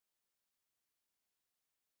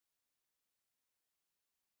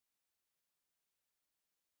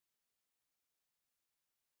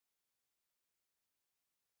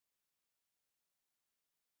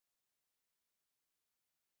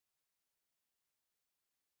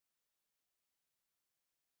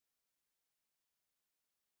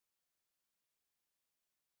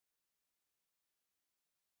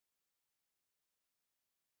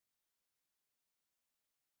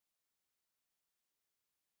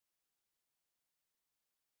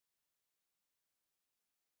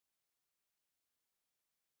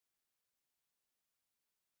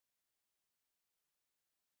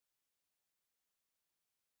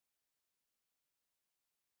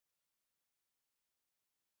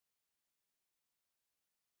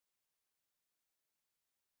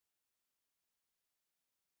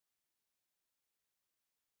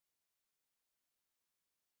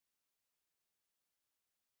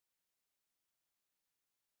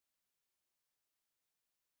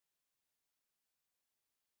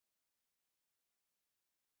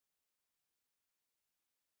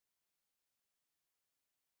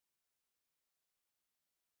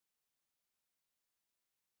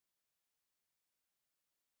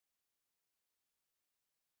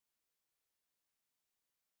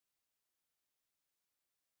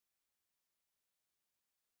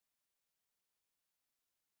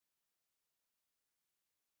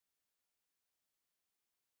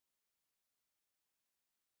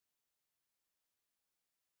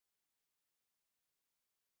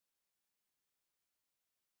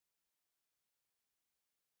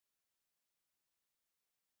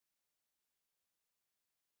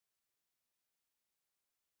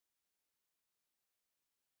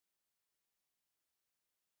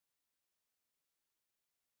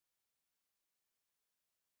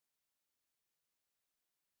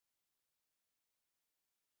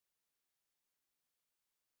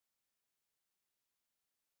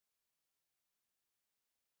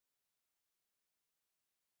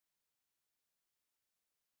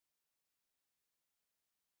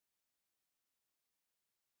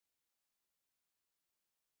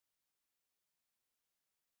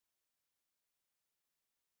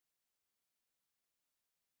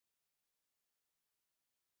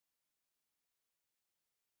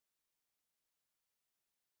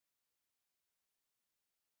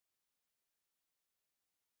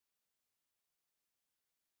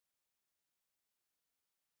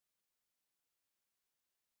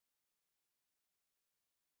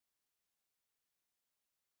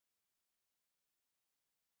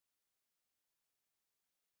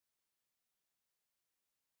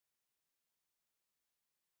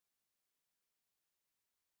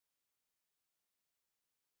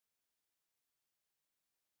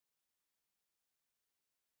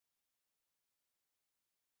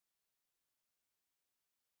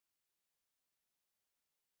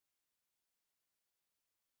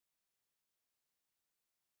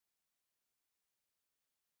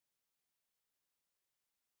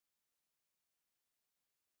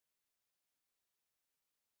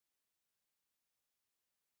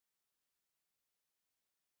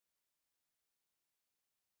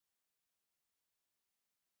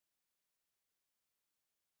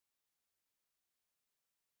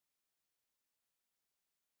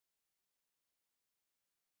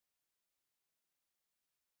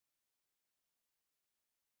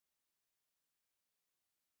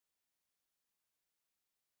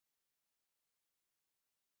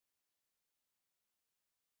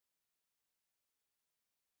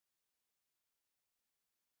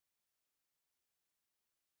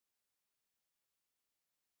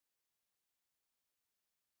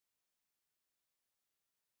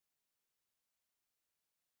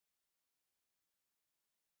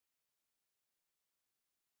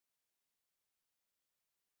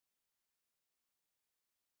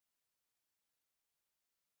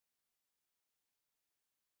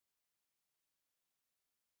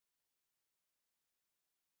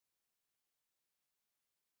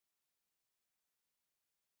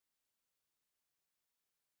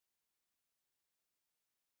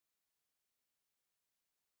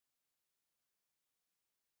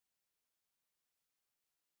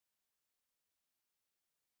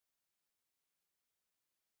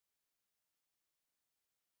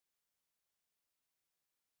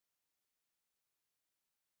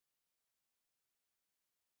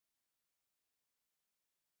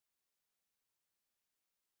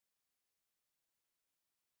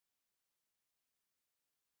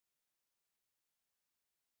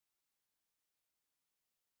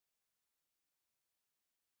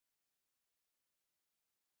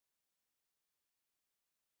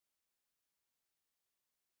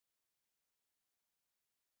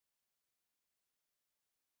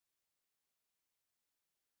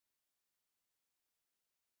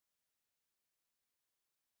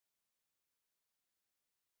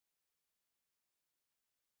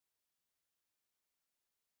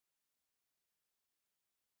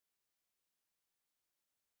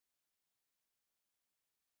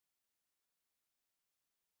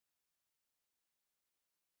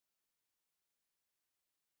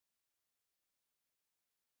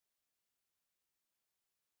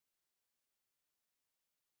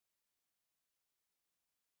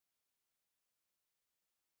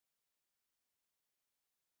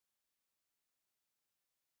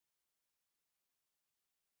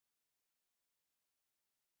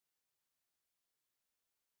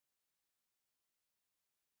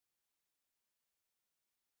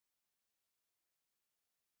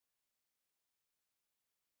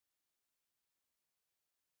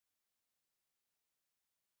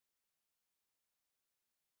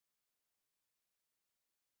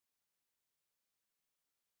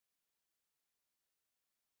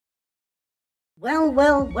Well,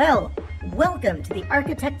 well, well, welcome to the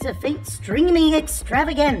Architects of Fate streaming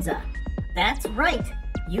extravaganza. That's right,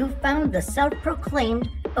 you've found the self-proclaimed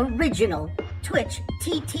original Twitch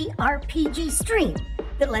TTRPG stream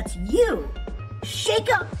that lets you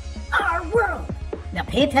shake up our world. Now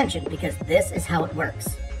pay attention because this is how it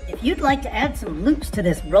works. If you'd like to add some loops to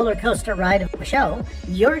this roller coaster ride of a show,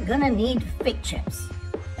 you're gonna need fate chips.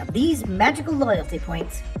 Now these magical loyalty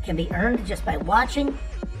points can be earned just by watching,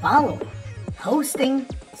 following, hosting,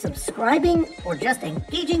 subscribing, or just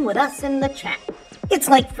engaging with us in the chat. It's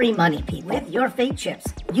like free money, people. With your fate chips,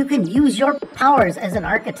 you can use your powers as an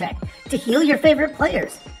architect to heal your favorite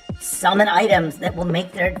players, summon items that will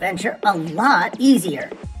make their adventure a lot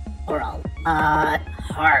easier, or a lot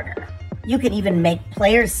harder. You can even make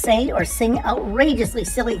players say or sing outrageously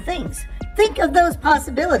silly things. Think of those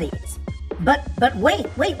possibilities. But wait,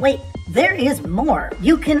 there is more.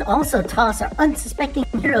 You can also toss our unsuspecting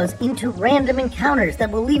heroes into random encounters that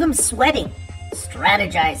will leave them sweating,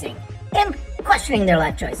 strategizing, and questioning their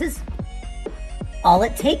life choices. All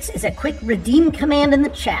it takes is a quick redeem command in the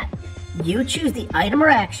chat. You choose the item or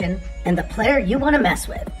action and the player you want to mess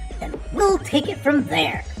with, and we'll take it from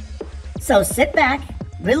there. So sit back,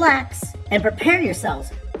 relax, and prepare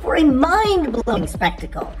yourselves for a mind-blowing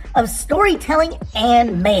spectacle of storytelling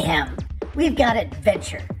and mayhem. We've got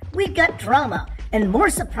adventure, we've got drama, and more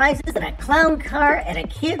surprises than a clown car at a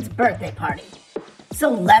kid's birthday party. So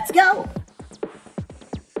let's go!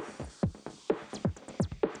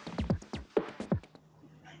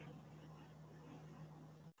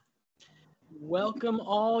 Welcome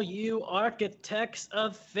all you Architects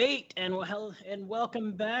of Fate, and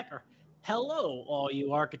welcome back, or hello all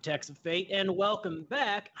you Architects of Fate, and welcome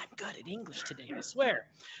back. I'm good at English today, I swear.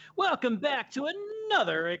 Welcome back to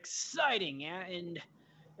another exciting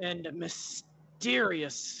and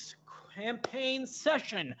mysterious campaign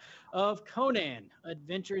session of Conan,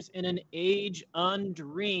 Adventures in an Age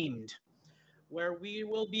Undreamed, where we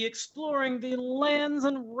will be exploring the lands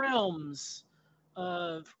and realms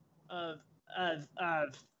of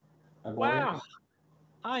wow,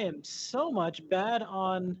 I am so much bad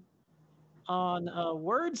on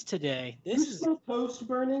words today. This is toast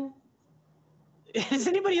burning. Does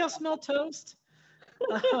anybody else smell toast?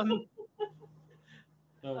 It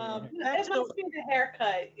must be the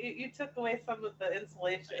haircut. You took away some of the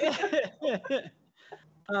insulation.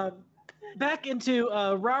 Back into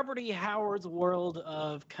Robert E. Howard's world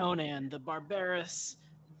of Conan, the barbarous,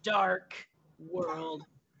 dark world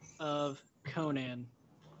of Conan.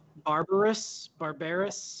 Barbarous.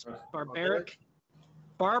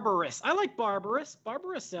 I like barbarous.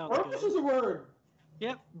 Barbarous sounds good. Barbarous is a word.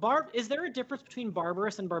 Yep. Is there a difference between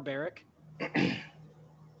barbarous and barbaric?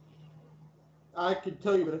 I could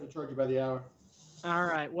tell you, but I have to charge you by the hour. All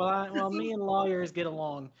right. Well, me and lawyers get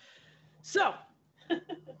along. So,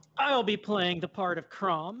 I'll be playing the part of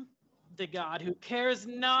Crom, the god who cares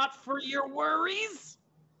not for your worries.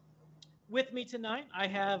 With me tonight, I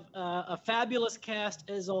have a fabulous cast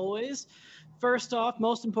as always. First off,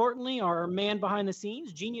 most importantly, our man behind the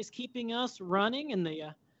scenes, genius keeping us running, and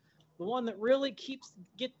the one that really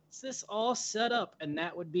gets this all set up, and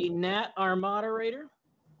that would be Nat, our moderator.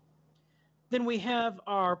 Then we have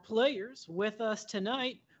our players with us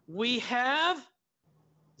tonight. We have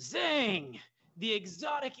Zhang, the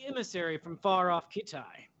exotic emissary from far off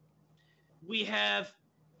Kitai. We have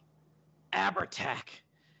Abertak,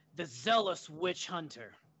 the zealous witch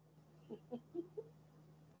hunter.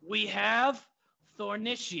 We have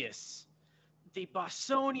Thornicius, the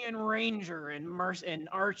Bosonian ranger and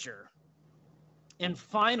archer. And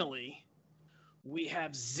finally, we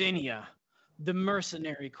have Zinnia, the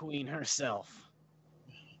mercenary queen herself.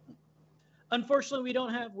 Unfortunately, we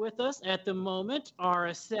don't have with us at the moment our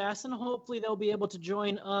assassin. Hopefully they'll be able to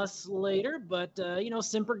join us later, but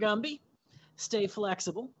Semper Gumby, stay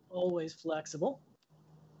flexible, always flexible.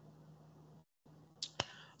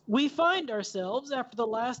 We find ourselves, after the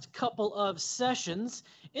last couple of sessions,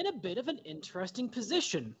 in a bit of an interesting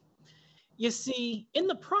position. You see, in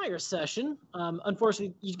the prior session,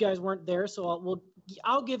 unfortunately, you guys weren't there, so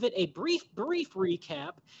I'll give it a brief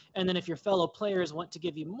recap, and then if your fellow players want to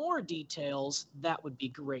give you more details, that would be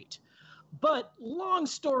great. But long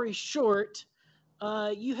story short,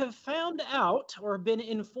 you have found out, or been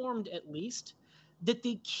informed at least, that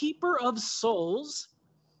the Keeper of Souls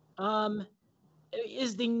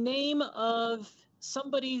is the name of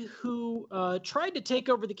somebody who tried to take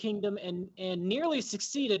over the kingdom and nearly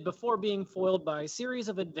succeeded before being foiled by a series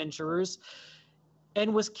of adventurers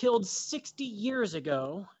and was killed 60 years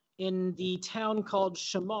ago in the town called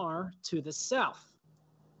Shamar to the south.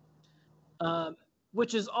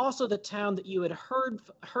 which is also the town that you had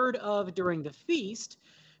heard of during the feast,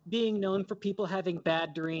 being known for people having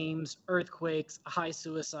bad dreams, earthquakes, a high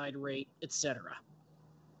suicide rate, etc.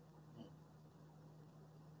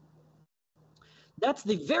 That's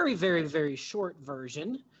the very, very, very short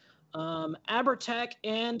version. Abertac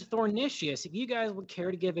and Thornitius, if you guys would care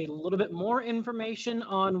to give a little bit more information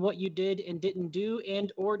on what you did and didn't do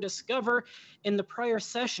and or discover in the prior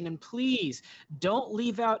session, and please don't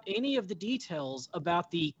leave out any of the details about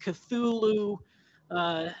the Cthulhu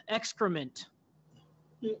excrement.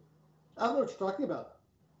 I don't know what you're talking about.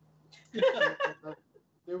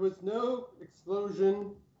 There was no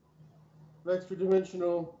explosion of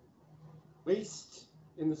extra-dimensional waste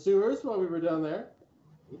in the sewers while we were down there.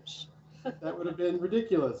 Oops. That would have been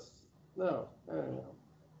ridiculous. No, I don't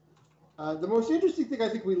know. The most interesting thing I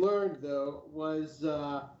think we learned, though, was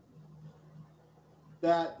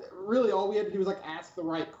that really all we had to do was ask the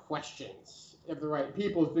right questions of the right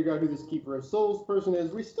people to figure out who this Keeper of Souls person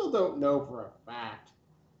is. We still don't know for a fact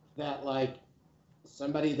that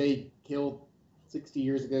somebody they killed 60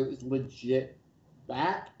 years ago is legit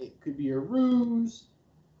back. It could be a ruse.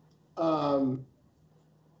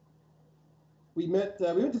 We went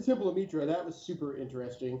to Temple of Mitra. That was super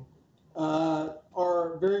interesting.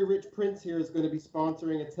 Our very rich prince here is going to be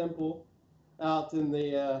sponsoring a temple out in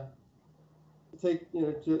the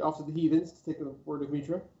to offer the heathens to take the word of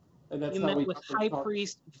Mitra, and that's you how met we with High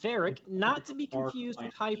Priest Varric, not to be confused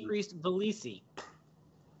with High Priest Velisi.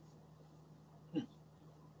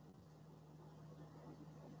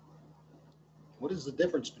 What is the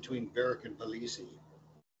difference between Varric and Velisi?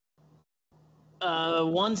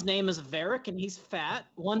 One's name is Varric, and he's fat.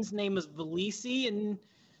 One's name is Velisi, and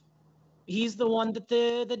he's the one that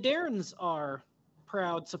the Darrens are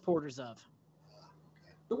proud supporters of.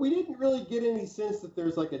 But we didn't really get any sense that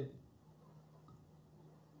there's a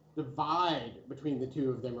divide between the two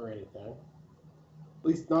of them or anything. At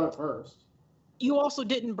least not at first. You also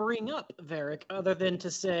didn't bring up Varric other than to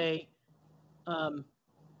say,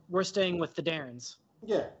 we're staying with the Darrens.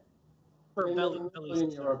 Yeah. For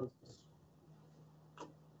Velisi.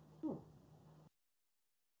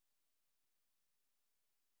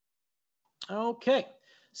 Okay,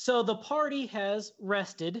 so the party has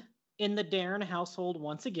rested in the Darren household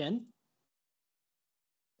once again.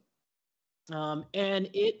 And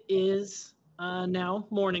it is now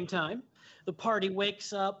morning time. The party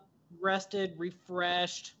wakes up, rested,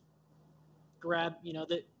 refreshed,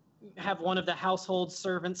 have one of the household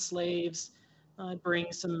servant slaves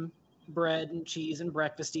bring some bread and cheese and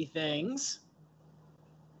breakfasty things.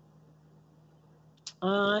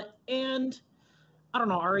 And I don't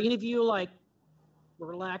know, are any of you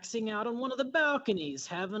relaxing out on one of the balconies,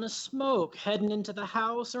 having a smoke, heading into the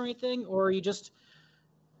house or anything? Or are you just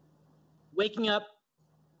waking up,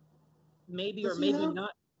 maybe or maybe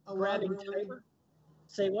not, grabbing Tiber?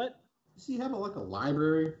 Say what? Does he have a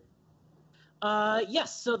library?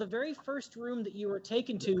 Yes, so the very first room that you were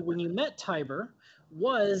taken to when you met Tiber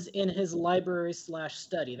was in his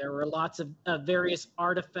library/study. There were lots of various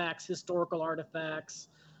artifacts, historical artifacts,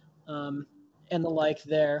 and the like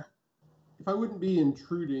there. If I wouldn't be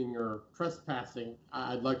intruding or trespassing,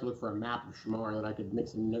 I'd like to look for a map of Shamar that I could make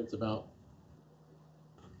some notes about.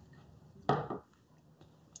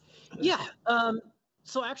 Yeah,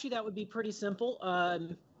 so actually that would be pretty simple.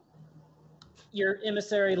 Your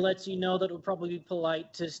emissary lets you know that it would probably be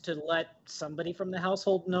polite just to let somebody from the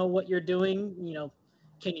household know what you're doing.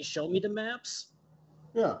 Can you show me the maps?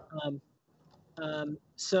 Yeah.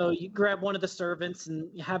 So you grab one of the servants and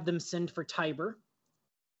you have them send for Tiber,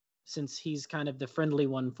 since he's kind of the friendly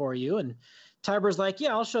one for you. And Tiber's like,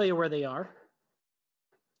 yeah, I'll show you where they are.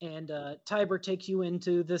 And Tiber takes you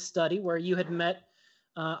into the study where you had met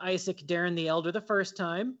Isaac Darren the Elder the first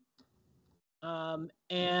time.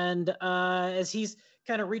 As he's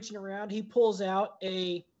kind of reaching around, he pulls out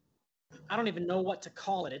I don't even know what to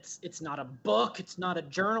call it. It's not a book. It's not a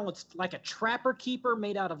journal. It's like a trapper keeper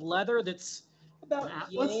made out of leather that's about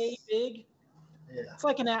yay big. Yeah. It's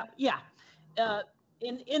like an app. Yeah.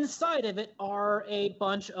 Inside of it are a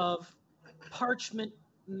bunch of parchment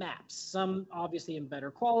maps, some obviously in better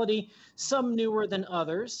quality, some newer than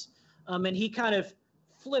others. And he kind of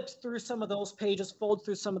flips through some of those pages, folds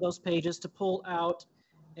through some of those pages to pull out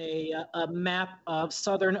a map of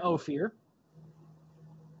southern Ophir.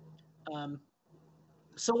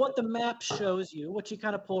 So what the map shows you, what you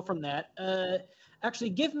kind of pull from that, actually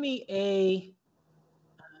give me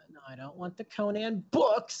no, I don't want the Conan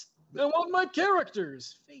books. I want my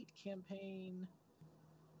characters. Fate campaign.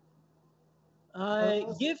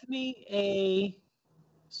 Give me a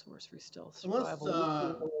sorcery stealth survival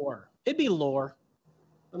lore. It'd be lore.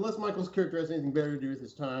 Unless Michael's character has anything better to do with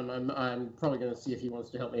his time, I'm probably going to see if he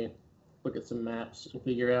wants to help me look at some maps and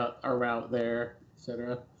figure out our route there,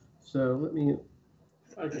 etc. So let me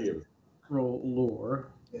I can give it. roll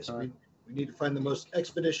lore. Yes, we need to find the most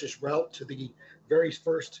expeditious route to the very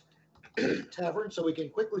first tavern so we can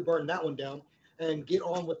quickly burn that one down and get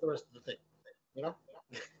on with the rest of the thing. You know?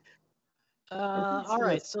 All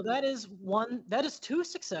right, so that is two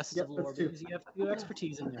successes Yep, of lore that's two. because you have 2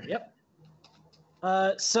 expertise in there. Yep.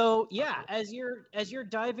 So yeah, as you're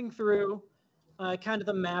diving through kind of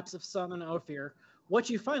the maps of Southern Ophir, what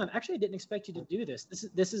you find, actually I didn't expect you to do this.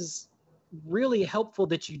 This is really helpful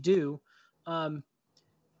that you do.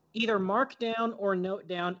 Either mark down or note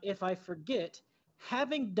down if I forget.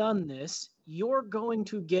 Having done this, you're going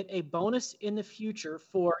to get a bonus in the future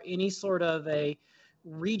for any sort of a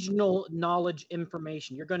regional knowledge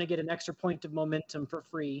information. You're going to get an extra point of momentum for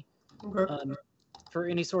free for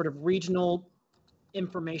any sort of regional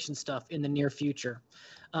information stuff in the near future.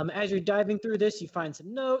 As you're diving through this, you find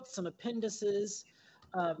some notes, some appendices,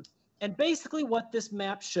 and basically what this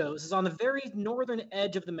map shows is on the very northern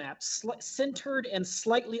edge of the map, centered and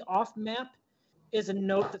slightly off map, is a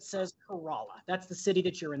note that says Kerala. That's the city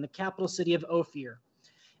that you're in, the capital city of Ophir.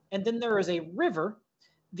 And then there is a river,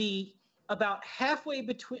 about halfway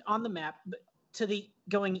between on the map to the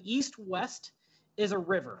going east-west is a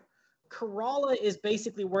river. Kerala is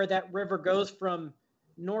basically where that river goes from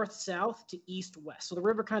north-south to east-west. So the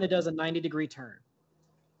river kind of does a 90-degree turn.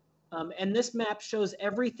 And this map shows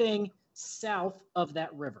everything south of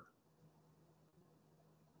that river.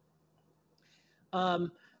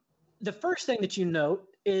 The first thing that you note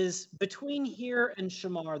is between here and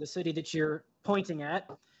Shamar, the city that you're pointing at,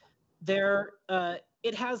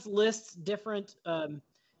 it has lists different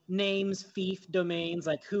names, fief, domains,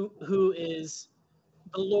 like who is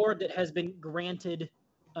the lord that has been granted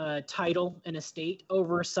title and estate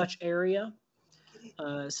over such area.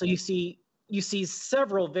 So you see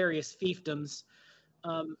several various fiefdoms.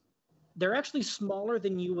 They're actually smaller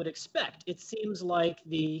than you would expect. It seems like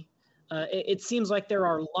there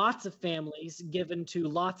are lots of families given to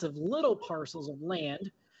lots of little parcels of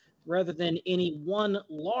land rather than any one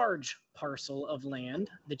large parcel of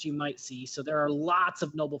land that you might see. So there are lots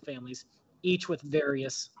of noble families, each with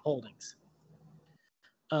various holdings.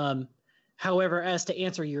 However, as to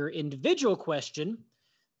answer your individual question,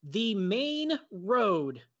 the main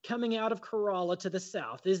road coming out of Kerala to the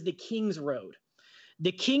south is the King's Road.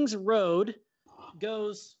 The King's Road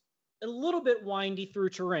goes a little bit windy through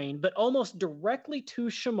terrain, but almost directly to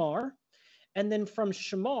Shamar. And then from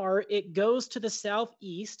Shamar, it goes to the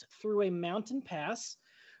southeast through a mountain pass,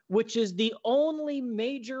 which is the only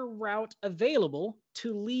major route available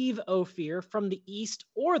to leave Ophir from the east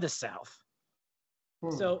or the south.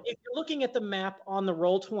 So if you're looking at the map on the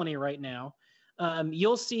Roll20 right now,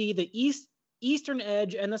 you'll see the eastern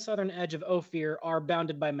edge and the southern edge of Ophir are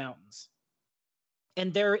bounded by mountains.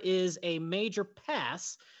 And there is a major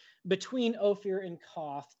pass between Ophir and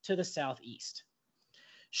Koth to the southeast.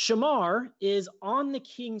 Shamar is on the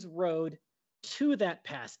King's Road to that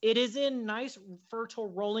pass. It is in nice, fertile,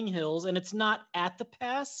 rolling hills, and it's not at the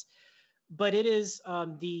pass, but it is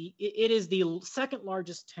the second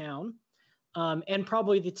largest town, and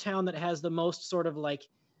probably the town that has the most sort of like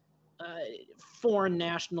foreign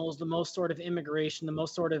nationals, the most sort of immigration, the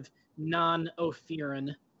most sort of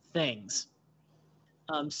non-Ophiran things.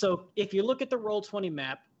 So if you look at the Roll20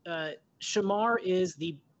 map, Shamar is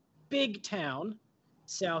the big town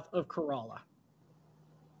south of Kerala.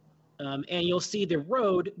 And you'll see the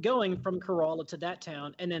road going from Kerala to that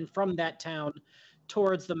town, and then from that town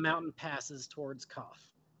towards the mountain passes towards Koth.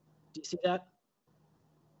 Do you see that?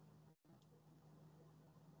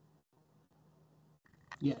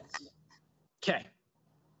 Yes. Okay.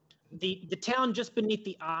 The town just beneath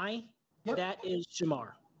the eye, Yep. that is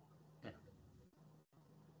Shamar. Okay.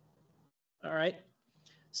 All right.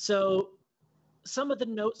 So some of the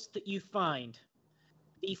notes that you find,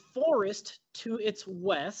 the forest to its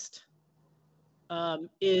west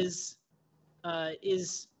has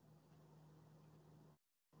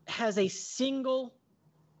a single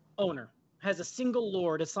owner, has a single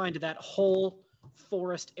lord assigned to that whole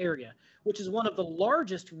forest area, which is one of the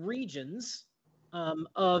largest regions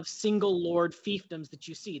of single lord fiefdoms that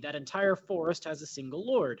you see. That entire forest has a single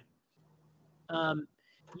lord.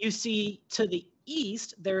 You see to the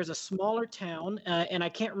east, there's a smaller town, and I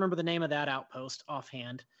can't remember the name of that outpost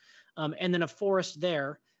offhand, and then a forest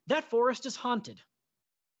there. That forest is haunted.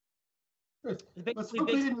 Let's hope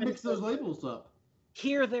they didn't mix those labels up.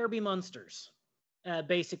 Here there be monsters,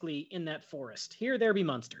 basically in that forest. Here there be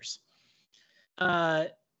monsters.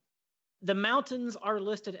 The mountains are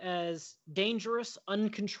listed as dangerous,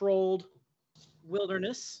 uncontrolled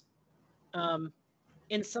wilderness.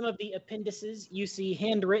 In some of the appendices, you see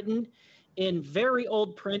handwritten in very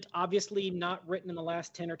old print, obviously not written in the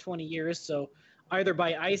last 10 or 20 years. So either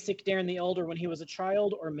by Isaac Darren the Elder when he was a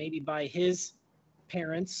child, or maybe by his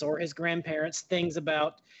parents or his grandparents, things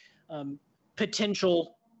about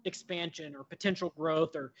potential expansion or potential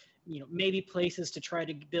growth, or maybe places to try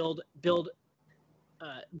to build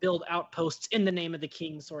outposts in the name of the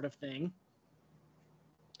king, sort of thing.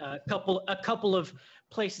 A couple of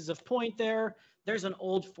places of point there. There's an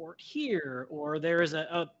old fort here, or there's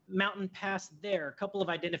a mountain pass there. A couple of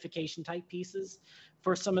identification type pieces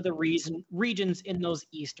for some of the regions in those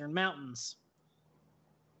eastern mountains.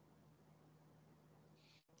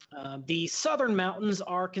 The southern mountains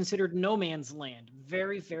are considered no man's land.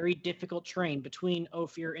 Very, very difficult terrain between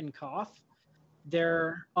Ophir and Koth.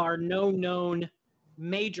 There are no known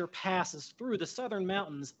major passes through the southern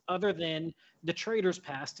mountains other than the Traders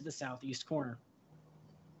Pass to the southeast corner.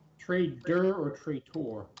 Trader or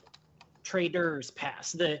traitor? Traders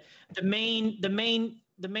Pass, the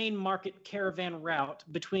main market caravan route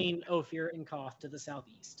between Ophir and Koth to the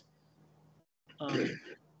southeast.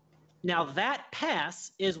 Now that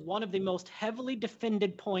pass is one of the most heavily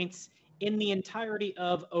defended points in the entirety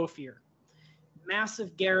of Ophir.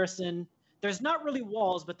 Massive garrison. There's not really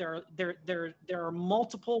walls, but there are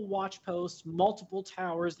multiple watch posts, multiple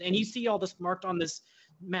towers, and you see all this marked on this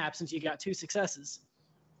map since you got 2 successes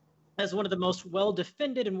as one of the most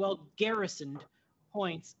well-defended and well-garrisoned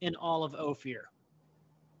points in all of Ophir.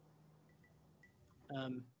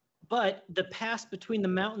 But the pass between the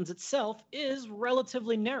mountains itself is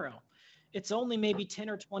relatively narrow. It's only maybe 10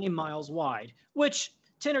 or 20 miles wide, which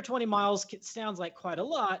 10 or 20 miles sounds like quite a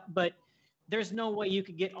lot, but there's no way you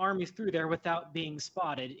could get armies through there without being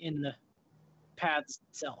spotted in the paths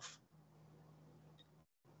itself.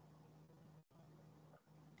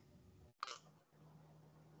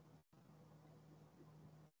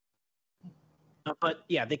 But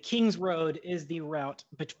yeah, the King's Road is the route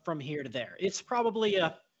from here to there. It's probably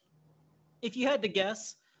if you had to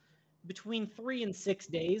guess, between 3 and 6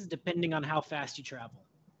 days, depending on how fast you travel.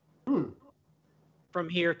 From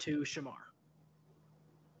here to Shamar.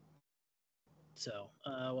 So,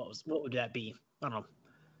 what would that be? I don't know,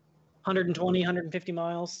 120, 150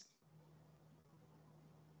 miles?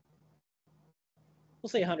 We'll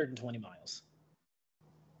say 120 miles.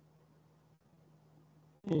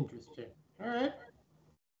 Interesting. All right.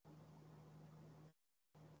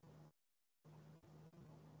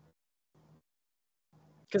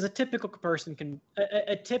 Because a typical person can,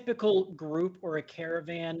 a typical group or a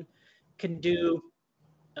caravan can do,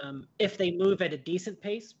 if they move at a decent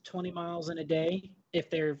pace, 20 miles in a day. If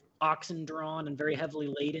they're oxen drawn and very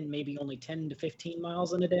heavily laden, maybe only 10 to 15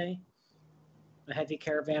 miles in a day. A heavy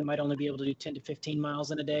caravan might only be able to do 10 to 15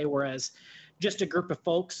 miles in a day, whereas just a group of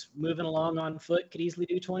folks moving along on foot could easily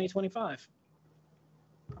do 20, 25.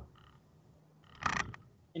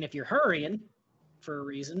 And if you're hurrying for a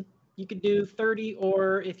reason, you could do 30,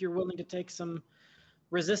 or if you're willing to take some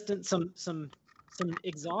resistance, some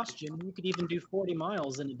exhaustion, you could even do 40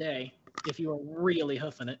 miles in a day if you are really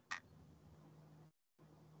hoofing it.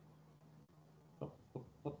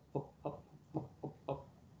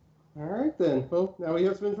 All right, then. Well, now we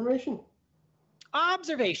have some information.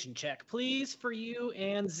 Observation check, please, for you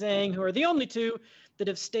and Zhang, who are the only two that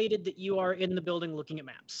have stated that you are in the building looking at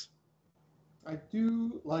maps. I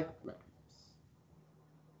do like maps.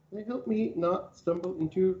 They help me not stumble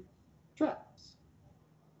into traps.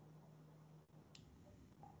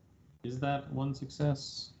 Is that 1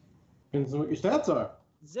 success? Depends on what your stats are.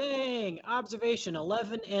 Zhang, observation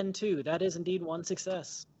 11 and 2. That is indeed 1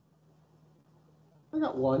 success. I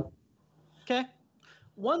got 1. Okay.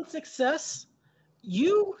 1 success.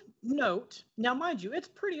 You note, now mind you, it's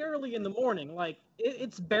pretty early in the morning. Like,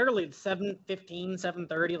 it's barely 7:15,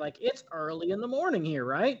 7:30. Like, it's early in the morning here,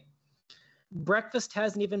 right? Breakfast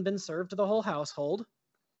hasn't even been served to the whole household.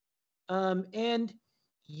 And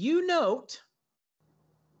you note,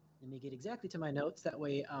 let me get exactly to my notes. That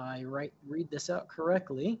way I read this out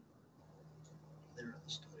correctly.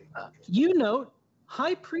 You note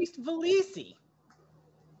High Priest Velisi.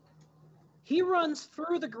 He runs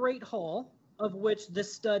through the Great Hall, of which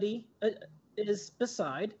this study is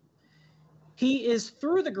beside. He is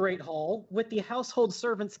through the Great Hall with the household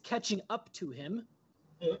servants catching up to him,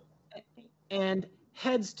 and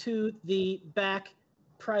heads to the back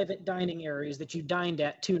private dining areas that you dined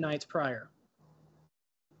at 2 nights prior.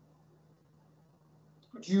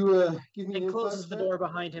 Could you give me an And closes insight the door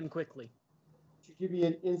behind him quickly. Could you give me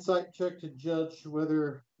an insight check to judge what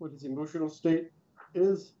his emotional state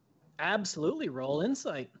is? Absolutely, roll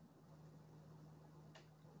insight.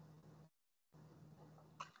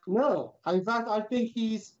 No. In fact, I think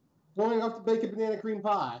he's going off to bake a banana cream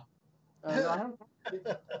pie. And I have.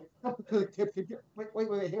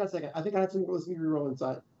 Wait, hang on a second. I think I have to listen to reroll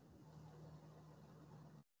inside.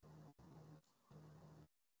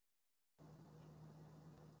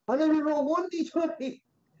 I'm going to reroll 1d20.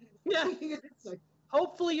 Yeah.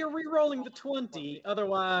 Hopefully you're re-rolling the 20.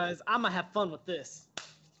 Otherwise, I'm going to have fun with this.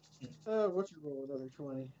 What's your roll? Another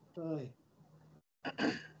 20.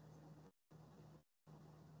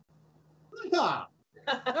 Ah.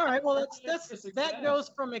 All right, well, that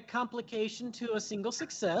goes from a complication to a single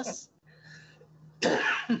success. Oh,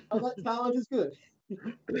 that talent is good.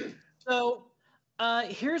 So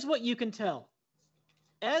here's what you can tell.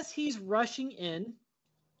 As he's rushing in,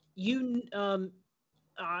 he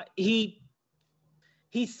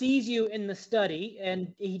sees you in the study,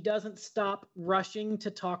 and he doesn't stop rushing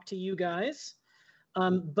to talk to you guys.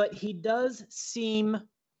 But he does seem...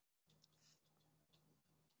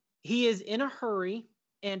 He is in a hurry,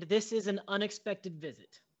 and this is an unexpected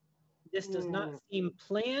visit. This does not seem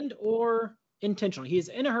planned or intentional. He is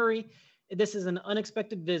in a hurry. This is an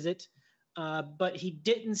unexpected visit, but he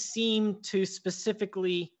didn't seem to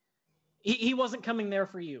specifically... He wasn't coming there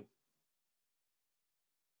for you.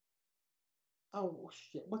 Oh,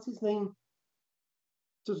 shit. What's his name?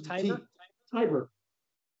 Tiber? Tiber.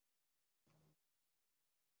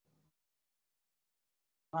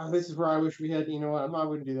 This is where I wish we had, you know what, I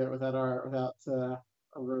wouldn't do that without a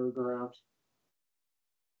rogue around.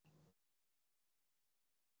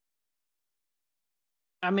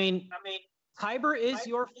 I mean, Tiber is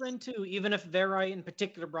your friend too, even if Verai in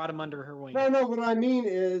particular brought him under her wing. No, what I mean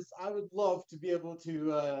is I would love to be able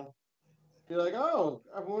to be like, oh,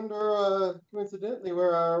 I wonder, coincidentally,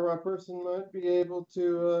 where our person might be able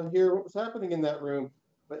to hear what was happening in that room.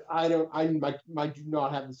 But I do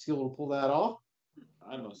not have the skill to pull that off.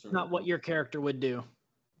 Not what your character would do.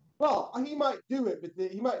 Well, he might do it, but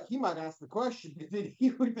he might ask the question, but then he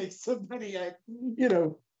would make somebody,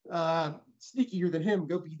 sneakier than him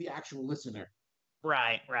go be the actual listener.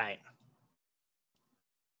 Right.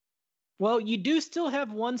 Well, you do still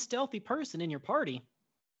have one stealthy person in your party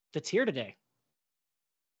that's here today.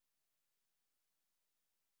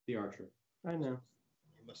 The archer. I know.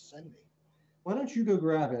 You must send me. Why don't you go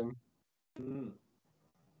grab him?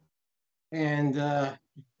 And to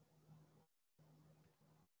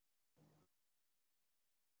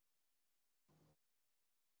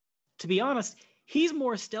be honest, he's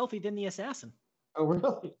more stealthy than the assassin. Oh,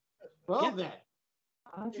 really? Well, Yeah. then,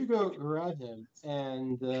 why don't you go grab him?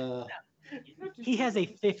 And he has a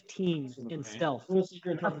 15 in stealth. A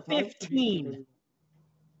 15.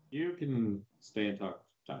 You can stay and talk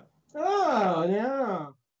time. Oh,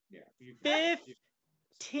 no. Yeah.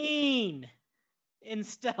 15 in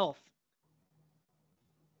stealth.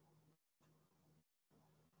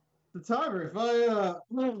 The timer, if I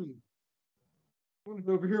wanted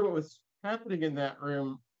to overhear what was happening in that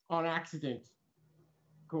room on accident,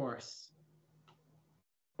 of course.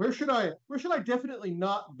 Where should I definitely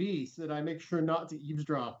not be so that I make sure not to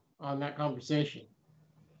eavesdrop on that conversation?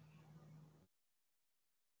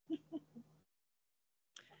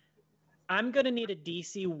 I'm going to need a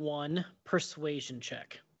DC 1 persuasion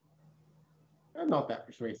check. I'm not that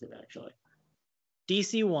persuasive, actually.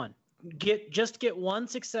 DC 1. Get one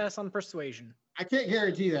success on persuasion. I can't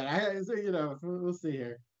guarantee that. We'll see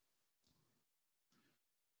here.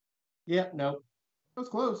 Yeah, no. That was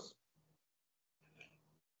close.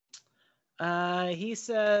 He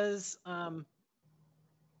says,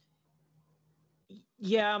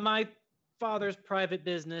 yeah, my father's private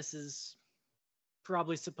business is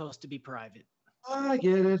probably supposed to be private. I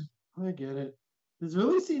get it. Does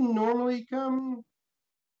Lucy normally come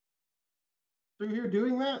through here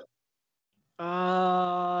doing that?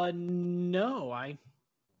 No, I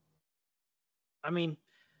mean,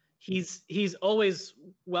 he's always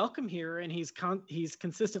welcome here, and he's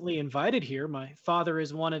consistently invited here. My father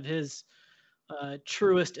is one of his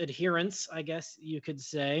truest adherents, I guess you could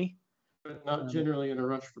say. But not generally in a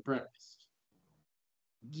rush for breakfast.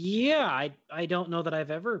 Yeah, I don't know that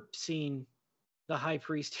I've ever seen the high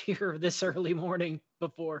priest here this early morning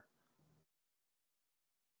before.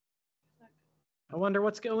 I wonder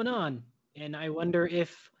what's going on. And I wonder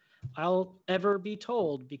if I'll ever be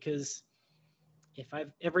told, because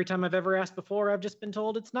every time I've ever asked before, I've just been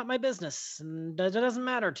told it's not my business and it doesn't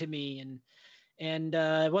matter to me. And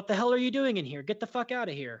what the hell are you doing in here? Get the fuck out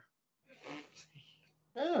of here.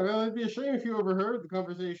 Yeah, well, it'd be a shame if you overheard the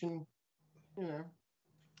conversation,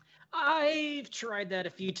 I've tried that a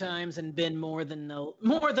few times and been more than a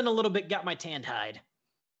little bit got my tanned hide.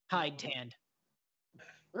 hide tanned.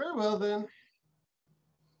 Very well then.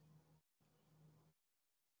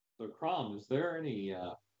 So, Crom, is there any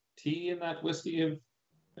tea in that whiskey and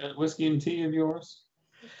tea of yours?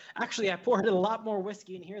 Actually, I poured a lot more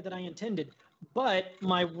whiskey in here than I intended, but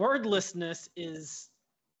my wordlessness is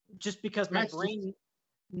just because my brain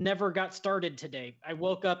never got started today. I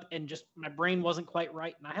woke up and just my brain wasn't quite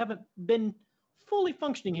right, and I haven't been fully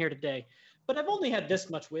functioning here today. But I've only had this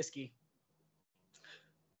much whiskey.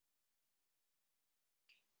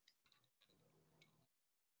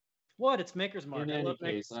 What? It's Maker's Mark. In any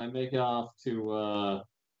case, I make off to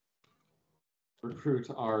recruit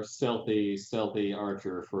our stealthy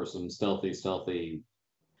archer for some stealthy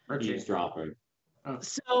eavesdropping.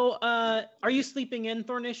 So, are you sleeping in,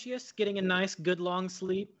 Thornicius? Getting a nice, good long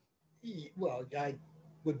sleep? Well, I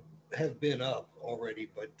would have been up already,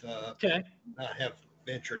 but Okay. not have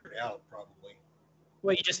ventured out probably.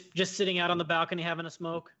 Wait, you just sitting out on the balcony having a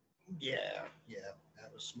smoke? Yeah,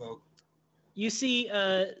 have a smoke. You see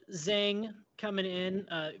Zhang coming in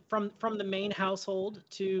from the main household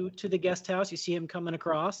to the guest house. You see him coming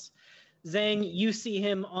across. Zhang, you see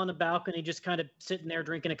him on a balcony just kind of sitting there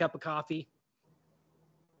drinking a cup of coffee.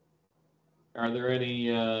 Are there any...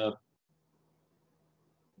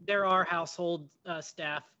 There are household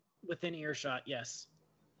staff within earshot, yes.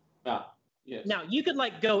 Yes. Now, you could,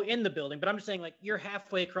 go in the building, but I'm just saying, you're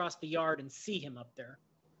halfway across the yard and see him up there.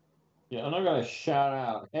 Yeah, I'm not going to shout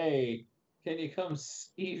out, hey, can you come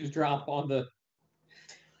eavesdrop on the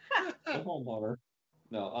homeowner?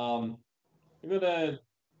 No, I'm going to...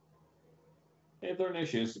 Hey,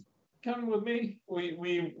 Thornicius, come with me.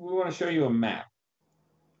 We want to show you a map.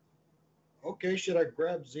 Okay, should I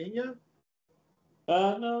grab Xenia?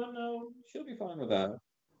 No, she'll be fine with that.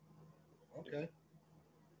 Okay.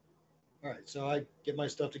 All right, so I get my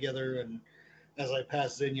stuff together, and as I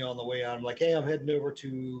pass Xenia on the way out, I'm like, hey, I'm heading over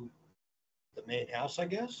to the main house, I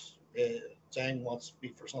guess. Zhang wants to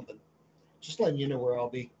speak for something. Just letting you know where I'll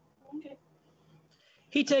be. Okay.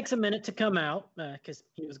 He takes a minute to come out because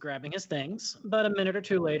he was grabbing his things, but a minute or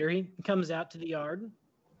two later, he comes out to the yard.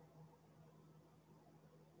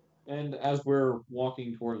 And as we're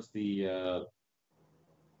walking towards the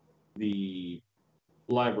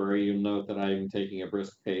library, you'll note that I'm taking a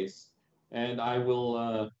brisk pace, and I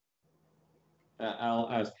will. I'll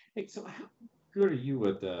ask, hey, so how good are you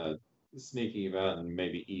at sneaking about and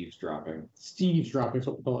maybe eavesdropping? Eavesdropping is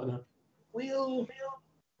what we call it now. Well,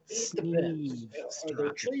 it depends. Are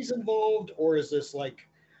there trees involved, or is this like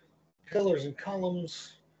pillars and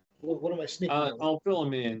columns? What am I sneaking? I'll fill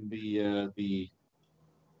him in. The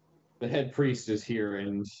head priest is here,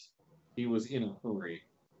 and he was in a hurry.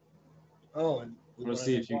 Oh, and I'm going to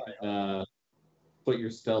see if you can put your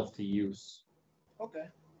stealth to use. Okay.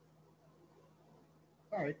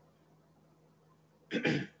 All right.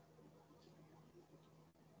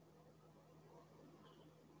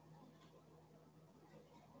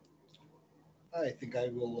 I think I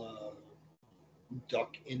will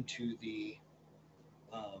duck into the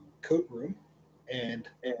coat room and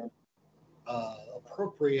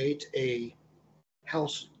appropriate a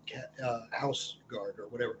house guard or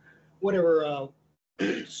whatever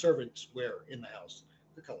servants wear in the house.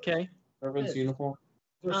 The colors. Okay. Servant's uniform.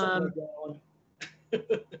 There's something like that on.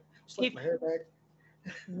 Slick my hair back.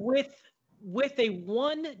 With a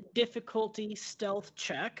 1 difficulty stealth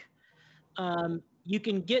check, you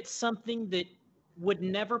can get something that would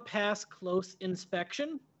never pass close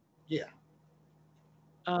inspection. Yeah.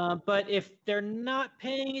 But if they're not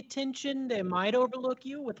paying attention, they might overlook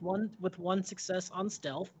you with one success on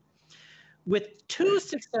stealth. With 2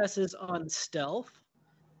 successes on stealth,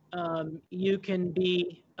 you can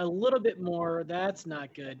be a little bit more. That's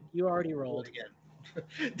not good. You already rolled again.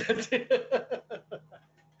 That's it.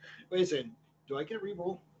 Wait a second. Do I get a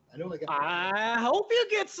reroll? I know I got. I hope you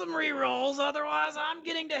get some rerolls. Otherwise, I'm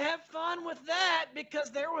getting to have fun with that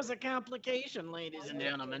because there was a complication, ladies and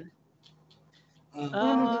gentlemen.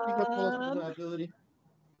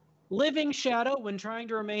 Living Shadow. When trying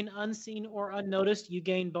to remain unseen or unnoticed, you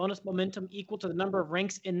gain bonus momentum equal to the number of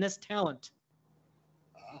ranks in this talent.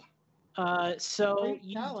 So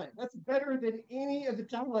talent. That's better than any of the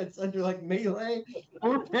talents under melee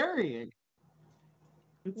or parrying.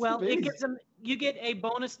 Well, it gives them. You get a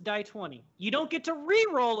bonus die 20. You don't get to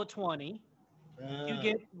re-roll a 20. You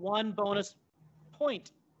get 1 bonus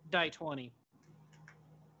point die 20.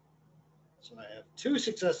 So I have 2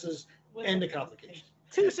 successes and a complication.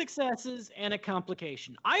 2 successes and a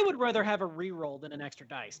complication. I would rather have a re-roll than an extra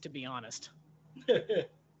dice, to be honest.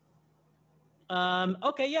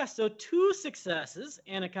 Okay, yeah. So 2 successes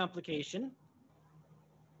and a complication.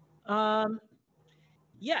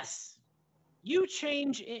 Yes. you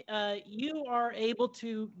change. You are able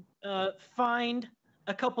to find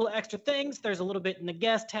a couple of extra things. There's a little bit in the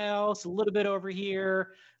guest house, a little bit over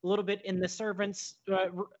here, a little bit in the servants'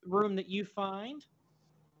 room that you find,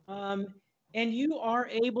 and you are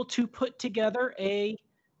able to put together a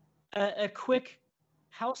quick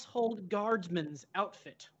household guardsman's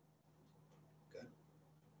outfit.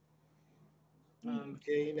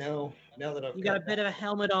 Okay, now that I've You got a bit of a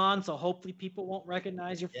helmet on, so hopefully people won't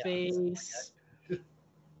recognize your face.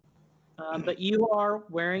 But you are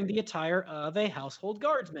wearing the attire of a household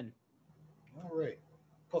guardsman. All right.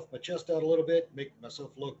 Puff my chest out a little bit, make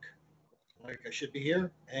myself look like I should be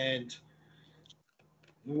here, and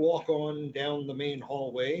walk on down the main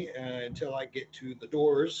hallway until I get to the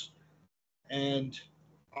doors. And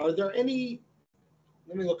are there any?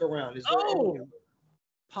 Let me look around. Is there any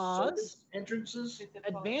Pause. service entrances?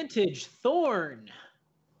 Advantage, Thorn.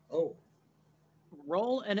 Oh,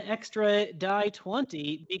 Roll an extra die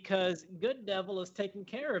 20 because Good Devil is taking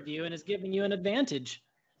care of you and is giving you an advantage.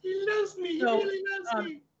 he loves me. So, he really loves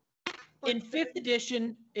me. In 5th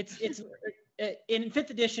edition, it's in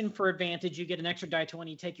 5th edition for advantage, you get an extra die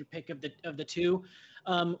 20. You take your pick of the two.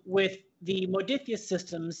 With the Modiphius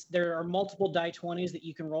systems, there are multiple die 20s that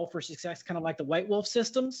you can roll for success, kind of like the White Wolf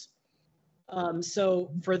systems.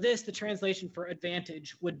 So for this, the translation for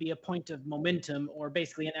advantage would be a point of momentum, or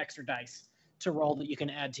basically an extra dice to roll that you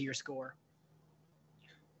can add to your score.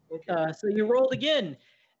 Okay. So you rolled again,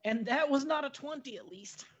 and that was not a 20 at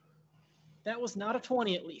least. That was not a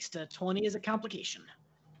 20 at least. A 20 is a complication.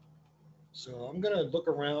 So I'm gonna look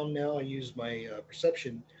around now and use my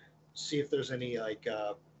perception, see if there's any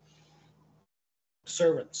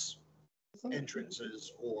servants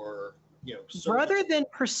entrances or Rather than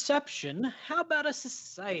perception, how about a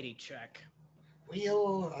society check?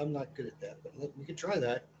 Well, I'm not good at that, but we could try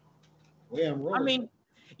that. The way I'm rolling. I mean,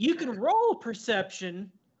 you can roll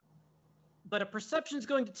perception, but a perception is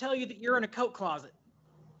going to tell you that you're in a coat closet.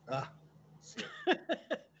 Ain't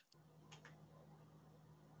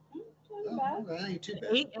too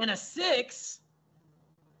bad. 8 and a 6.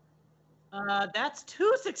 That's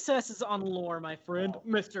 2 successes on lore, my friend.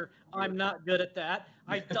 Mister, I'm not good at that.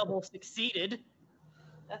 I double succeeded.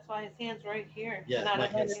 That's why his hand's right here. Yeah, Not my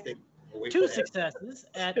up hand's here. thick. Away Two from the head. successes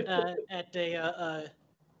at a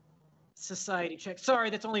society check. Sorry,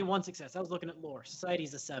 that's only 1 success. I was looking at lore.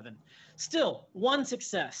 Society's a 7. Still, 1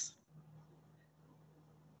 success.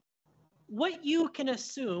 What you can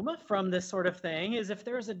assume from this sort of thing is if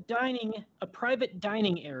there's a private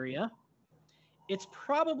dining area, it's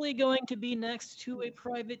probably going to be next to a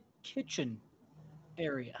private kitchen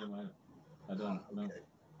area. I don't know.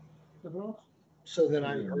 Okay. So then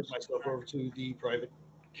I herd myself over to the private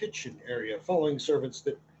kitchen area, following servants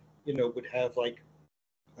that, would have like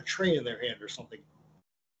a tray in their hand or something.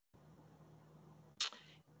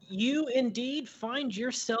 You indeed find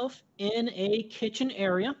yourself in a kitchen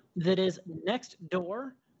area that is next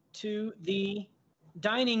door to the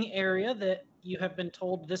dining area that you have been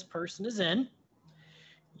told this person is in.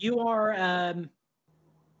 You are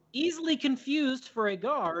easily confused for a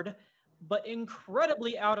guard, but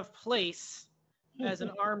incredibly out of place as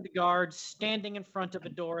an armed guard standing in front of a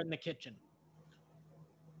door in the kitchen.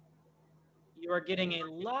 You are getting a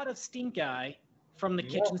lot of stink eye from the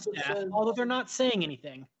kitchen staff, although they're not saying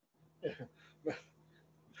anything.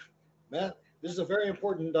 Matt, this is a very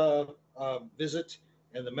important visit,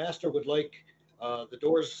 and the master would like the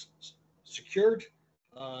doors secured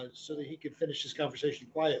so that he can finish his conversation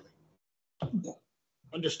quietly,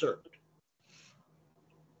 undisturbed,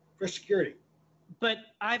 for security. But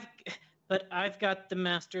I've got the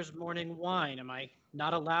master's morning wine. Am I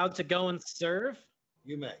not allowed to go and serve?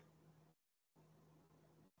 You may.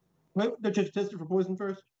 Wait, don't you have to test it for poison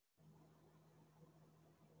first?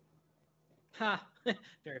 Ha!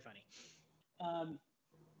 Very funny.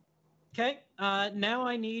 Okay, now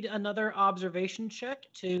I need another observation check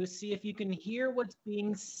to see if you can hear what's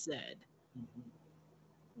being said.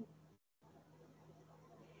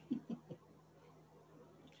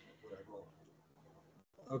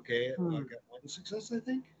 Okay, I've got 1 success, I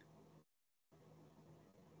think.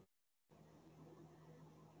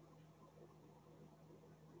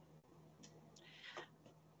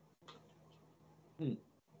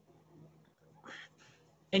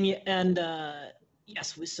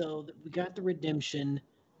 Yes, so we got the redemption.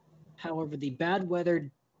 However, the bad weather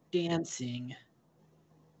dancing.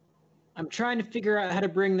 I'm trying to figure out how to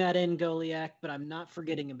bring that in, Goliath, but I'm not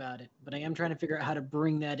forgetting about it. But I am trying to figure out how to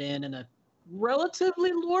bring that in a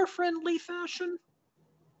relatively lore-friendly fashion.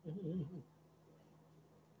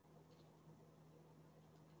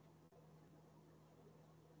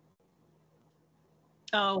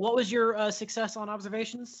 What was your success on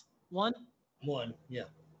observations? 1? 1, yeah.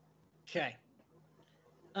 Okay.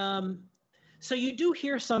 So you do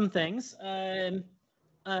hear some things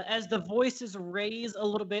as the voices raise a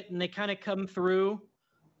little bit and they kind of come through.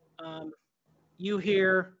 You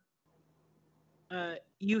hear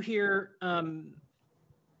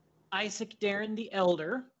Isaac Darren the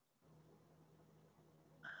Elder.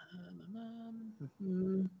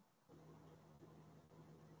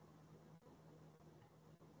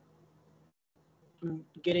 I'm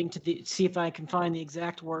getting to see if I can find the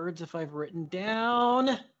exact words if I've written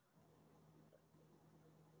down.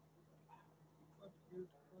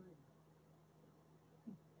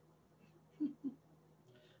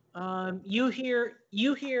 You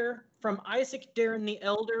hear from Isaac Darren the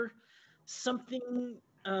Elder something,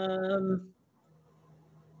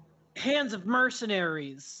 hands of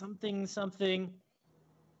mercenaries, something.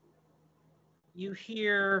 You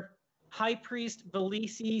hear High Priest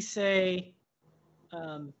Velisi say,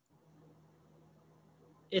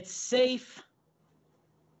 it's safe.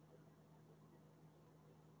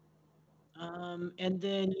 And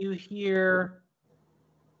then you hear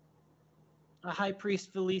a High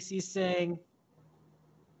Priest Velisi saying,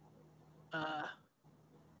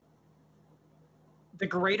 the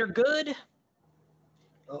greater good.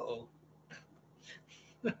 Uh-oh.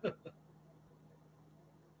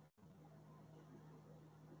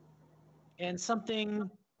 And something,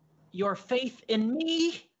 your faith in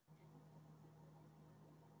me.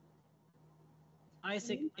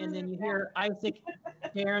 Isaac, and then you hear Isaac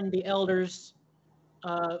Darren the Elder's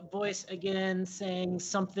voice again saying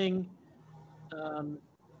something.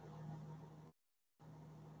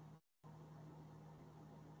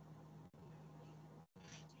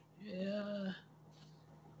 Yeah.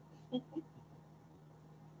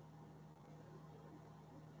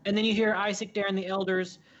 And then you hear Isaac Darren the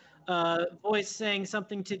Elder's voice saying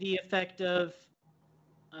something to the effect of,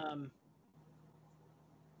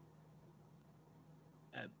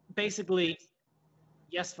 basically,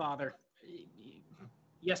 yes, Father.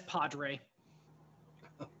 Yes, Padre.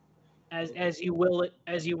 As you will it,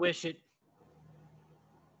 as you wish it.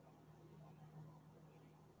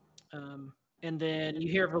 And then you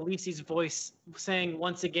hear Velisi's voice saying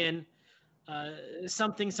once again,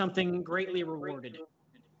 something greatly rewarded.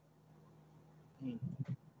 In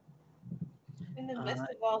the midst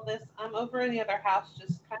of all this, I'm over in the other house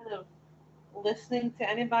just kind of listening to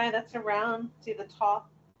anybody that's around, see the talk,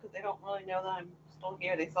 because they don't really know that I'm still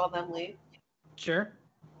here. They saw them leave. Sure.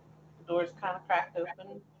 The door's kind of cracked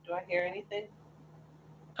open. Do I hear anything?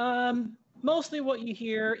 Mostly what you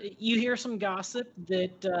hear some gossip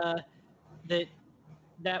that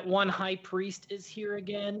that one high priest is here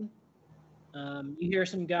again. You hear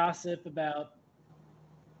some gossip about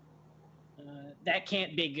that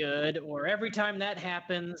can't be good, or every time that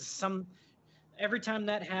happens,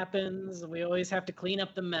 we always have to clean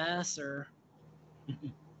up the mess, or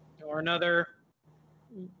another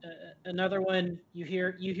one. You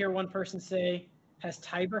hear one person say, "Has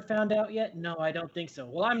Tiber found out yet?" "No, I don't think so."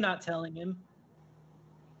 "Well, I'm not telling him."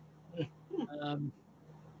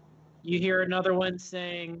 You hear another one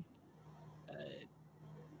saying,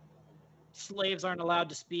 "Slaves aren't allowed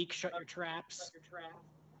to speak. Shut your traps."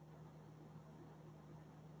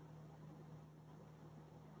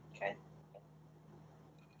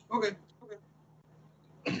 Okay.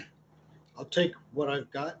 I'll take what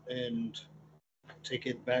I've got and take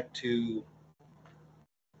it back to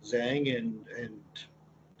Zhang and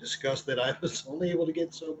discuss that I was only able to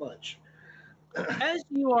get so much. As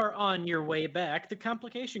you are on your way back, the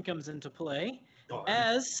complication comes into play. Darn.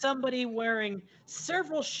 As somebody wearing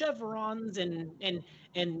several chevrons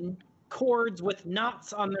and cords with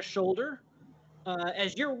knots on their shoulder,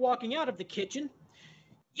 as you're walking out of the kitchen,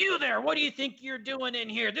 "You there, what do you think you're doing in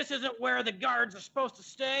here? This isn't where the guards are supposed to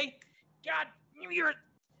stay. God, if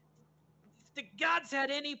the gods had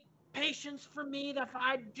any patience for me, that if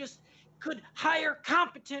I just could hire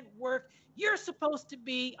competent work, you're supposed to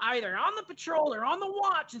be either on the patrol or on the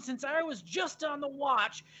watch, and since I was just on the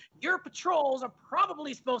watch, your patrols are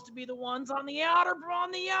probably supposed to be the ones on the outer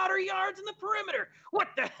yards and the perimeter.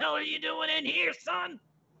 What the hell are you doing in here, son?"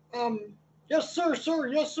 Yes, sir.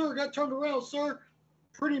 Yes, sir. Got turned around, sir.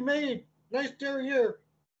 Pretty maid. Nice derriere.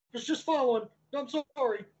 Was just following. I'm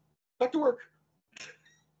sorry. Back to work.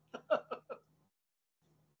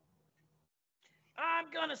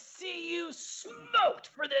 I'm gonna see you smoked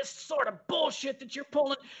for this sort of bullshit that you're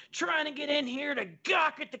pulling, trying to get in here to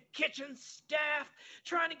gawk at the kitchen staff,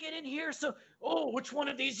 trying to get in here so, oh, which one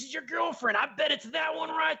of these is your girlfriend? I bet it's that one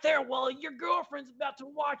right there. Well, your girlfriend's about to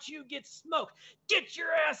watch you get smoked. Get your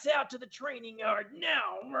ass out to the training yard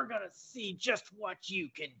now. We're gonna see just what you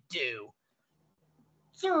can do.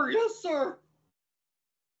 Sir, yes, sir.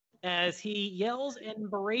 As he yells and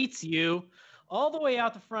berates you all the way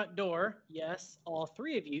out the front door. Yes, all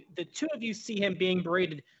three of you. The two of you see him being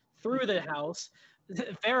berated through the house.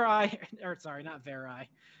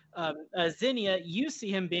 Zinnia, you see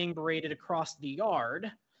him being berated across the yard.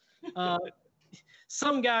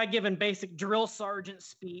 Some guy giving basic drill sergeant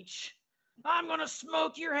speech. I'm going to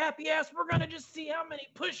smoke your happy ass. We're going to just see how many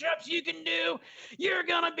push-ups you can do. You're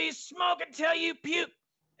going to be smoking till you puke.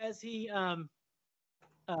 As he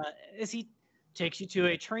takes you to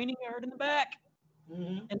a training yard in the back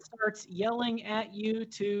and starts yelling at you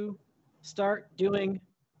to start doing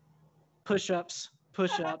push-ups,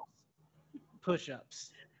 push-ups,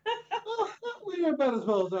 push-ups. We went about as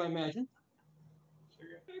well as I imagined.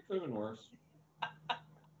 It could have been worse.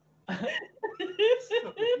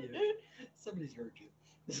 Somebody's heard you.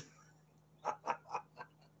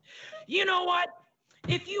 You know what?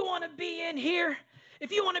 If you want to be in here, if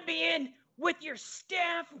you want to be in with your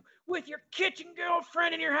staff, with your kitchen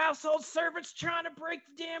girlfriend and your household servants trying to break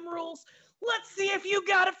the damn rules, let's see if you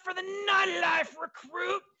got it for the nightlife,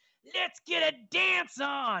 recruit. Let's get a dance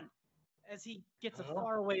on. As he gets a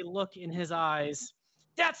faraway look in his eyes.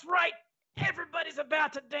 That's right. Everybody's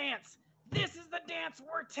about to dance. This is the dance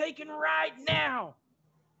we're taking right now.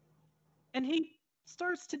 And he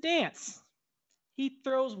starts to dance. He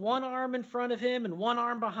throws one arm in front of him and one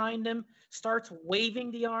arm behind him, starts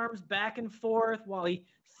waving the arms back and forth while he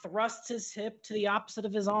thrusts his hip to the opposite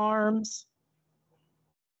of his arms.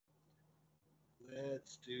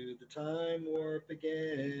 Let's do the time warp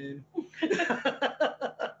again.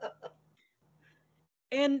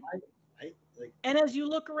 And as you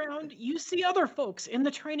look around, you see other folks in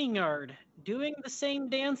the training yard doing the same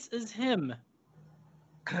dance as him.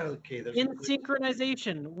 Okay, in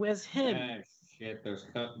synchronization with him. Ah, shit, there's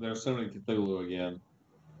so many Cthulhu again.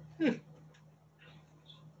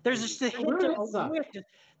 There's just a hint of swift.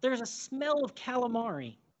 There's a smell of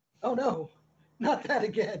calamari. Oh no, not that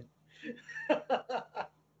again.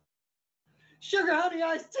 Sugar, honey,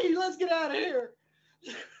 iced tea. Let's get out of here.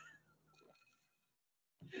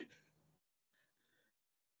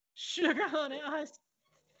 Sugar, honey, iced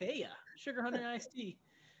Thea. Sugar, honey, iced tea.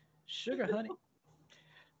 Sugar, honey.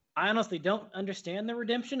 I honestly don't understand the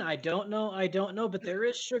redemption. I don't know, but there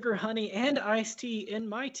is sugar, honey, and iced tea in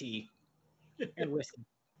my tea. And whiskey.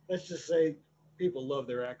 Let's just say people love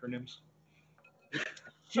their acronyms.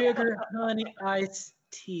 Sugar, honey, iced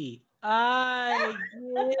tea. I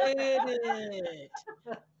get it.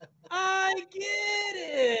 I get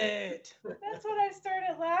it. That's what I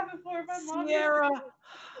started laughing for. My mom.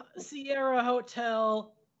 Sierra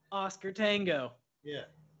Hotel, Oscar Tango. Yeah,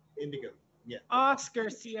 Indigo. Yeah. Oscar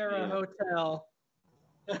Sierra Hotel,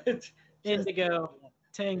 Indigo,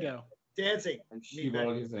 Tango. Dancing.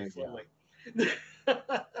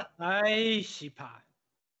 Aishipa.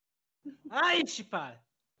 Aishipa.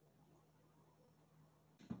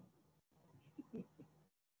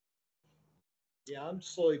 Yeah, I'm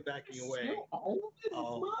slowly backing away. You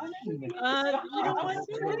know what? A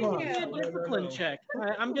discipline check.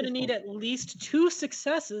 I'm going to need at least 2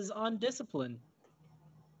 successes on discipline.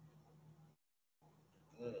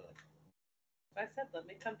 I said, let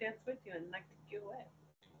me come dance with you and I kick you away.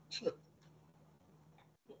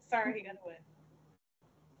 Sorry, he got away.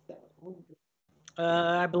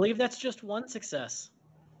 I believe that's just 1 success.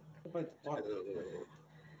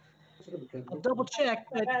 I'll double check,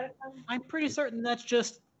 but I'm pretty certain that's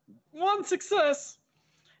just 1 success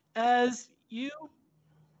as you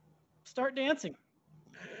start dancing.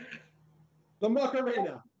 The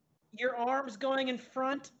Macarena. Your arms going in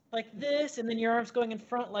front like this, and then your arms going in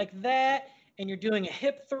front like that, and you're doing a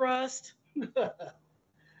hip thrust.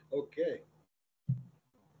 Okay.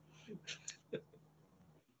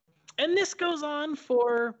 And this goes on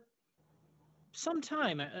for some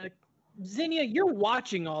time. Zinnia, you're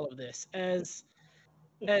watching all of this as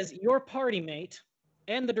your party mate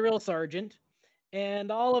and the drill sergeant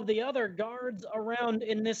and all of the other guards around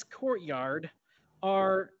in this courtyard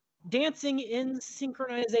are dancing in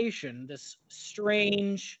synchronization, this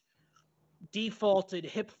strange defaulted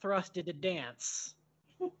hip thrusted dance.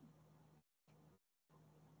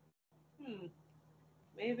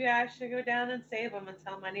 Maybe I should go down and save him and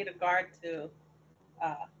tell him I need a guard to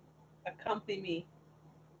accompany me.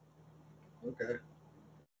 Okay.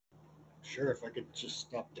 Sure, if I could just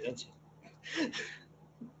stop dancing.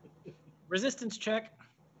 Resistance check.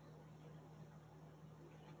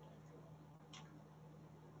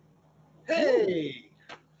 Hey!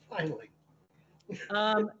 Finally.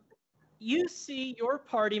 You see your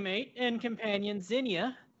party mate and companion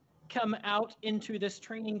Zinnia come out into this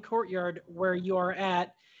training courtyard where you are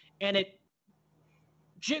at, and it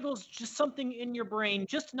jiggles just something in your brain,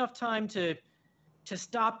 just enough time to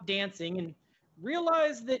stop dancing and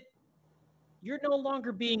realize that you're no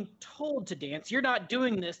longer being told to dance. You're not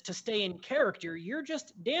doing this to stay in character. You're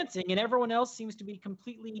just dancing, and everyone else seems to be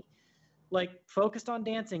completely focused on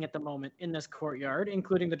dancing at the moment in this courtyard,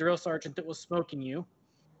 including the drill sergeant that was smoking you.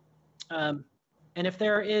 And if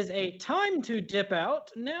there is a time to dip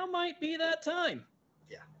out, now might be that time.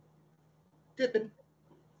 Yeah. Dipping.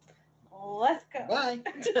 Let's go. Bye.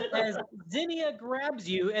 As Zinnia grabs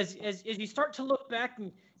you, as you start to look back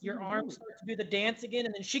and your arms start to do the dance again,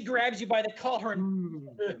 and then she grabs you by the collar and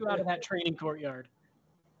pulls you out of that training courtyard.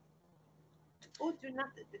 Oh, do not.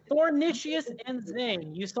 Thornicius and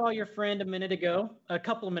Zane, you saw your friend a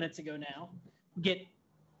couple of minutes ago now, get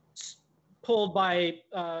pulled by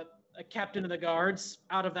a captain of the guards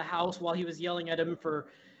out of the house while he was yelling at him for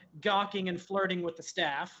gawking and flirting with the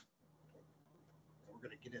staff. We're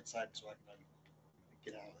going to get inside so I can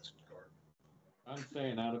get out of this guard. I'm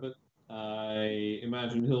staying out of it. I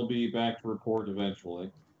imagine he'll be back to report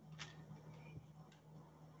eventually.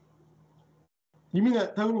 You mean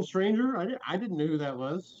that total stranger? I didn't know who that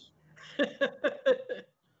was.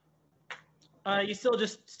 You still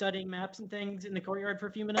just studying maps and things in the courtyard for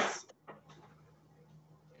a few minutes?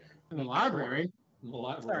 In the library. In the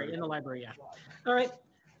library. Sorry, in the library, yeah. All right.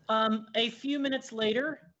 A few minutes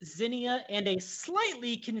later, Zinnia and a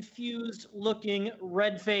slightly confused-looking,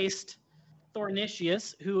 red-faced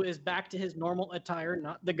Thornicius, who is back to his normal attire,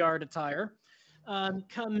 not the guard attire,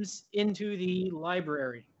 comes into the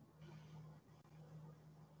library.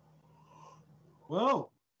 Whoa.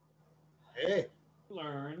 Hey,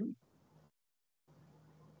 Learn.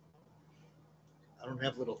 I don't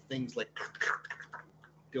have little things like...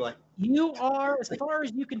 Do I? You are, as far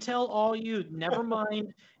as you can tell, all you. Never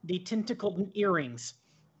mind the tentacled earrings.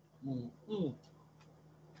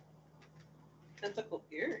 Tentacle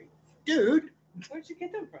earrings. Dude! Where'd you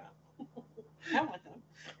get them from? I want them.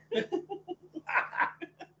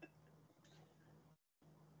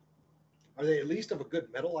 Are they at least of a good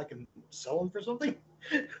metal? I can sell them for something?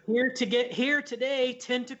 Here today,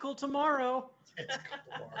 tentacle tomorrow.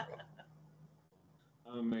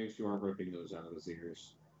 I'll make sure I'm ripping those out of his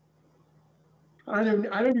ears. We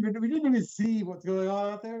didn't even see what's going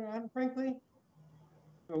on out there, frankly.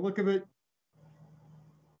 The look of it.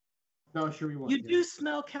 Not sure we want. You do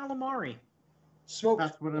smell calamari. Smoke.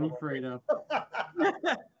 That's what I'm afraid of.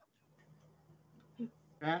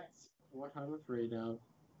 That's what I'm afraid of.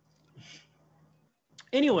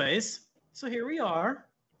 Anyways, so here we are.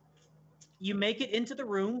 You make it into the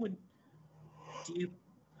room. Do you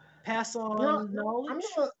pass on knowledge?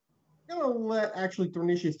 I'm gonna let actually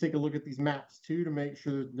Thornicius take a look at these maps too to make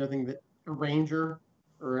sure there's nothing that a ranger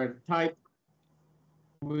or a type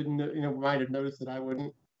wouldn't, might have noticed that I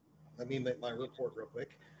wouldn't. Let me make my report real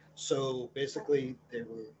quick. So basically, they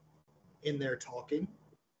were in there talking,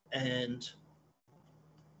 and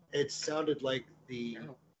it sounded like the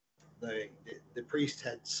priest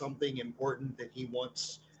had something important that he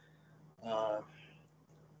wants.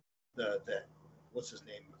 What's his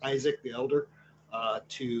name? Isaac the Elder,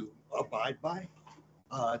 to abide by.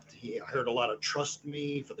 I heard a lot of trust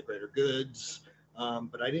me for the greater goods,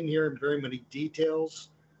 but I didn't hear very many details.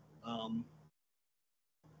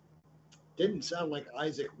 Didn't sound like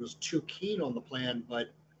Isaac was too keen on the plan,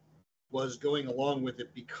 but was going along with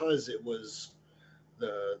it because it was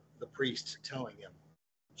the priest telling him.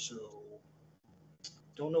 So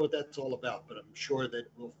don't know what that's all about, but I'm sure that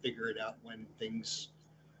we'll figure it out when things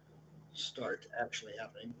start actually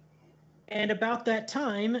happening. And about that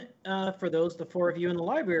time, for the four of you in the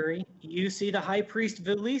library, you see the High Priest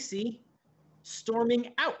Velisi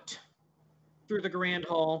storming out through the Grand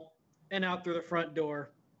Hall and out through the front door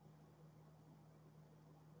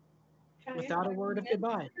without a word of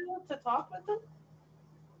goodbye. To talk with them?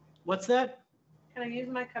 What's that? Can I use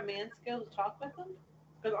my command skill to talk with them?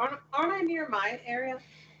 Because aren't I near my area?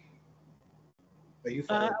 But you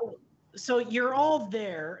so you're all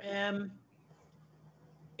there.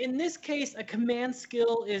 In this case, a command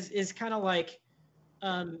skill is kind of like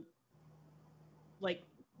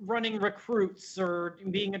running recruits or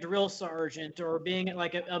being a drill sergeant or being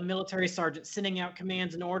like a military sergeant, sending out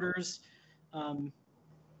commands and orders.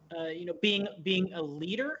 Being a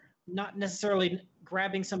leader, not necessarily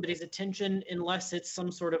grabbing somebody's attention unless it's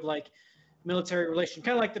some sort of military relation,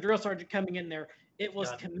 kind of like the drill sergeant coming in there. It was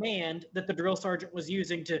Got it. command that the drill sergeant was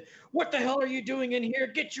using to, what the hell are you doing in here?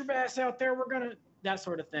 Get your ass out there. We're going to, that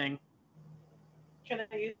sort of thing. Can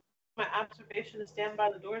I use my observation to stand by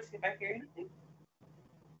the door to see if I hear anything?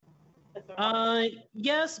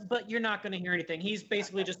 Yes, but you're not going to hear anything. He's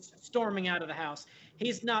basically just storming out of the house.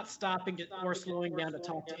 He's not stopping or slowing down to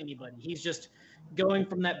talk to anybody. He's just going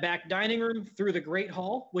from that back dining room through the Great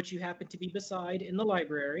Hall, which you happen to be beside in the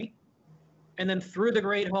library, and then through the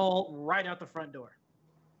Great Hall right out the front door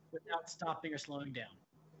without stopping or slowing down.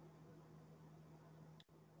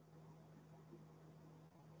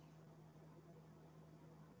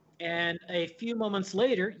 And a few moments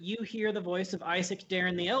later, you hear the voice of Isaac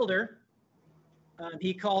Darren the Elder.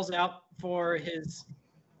 He calls out for his,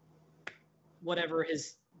 whatever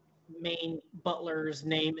his main butler's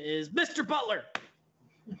name is, Mr. Butler!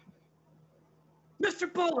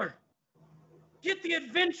 Mr. Butler! Get the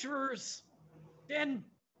adventurers and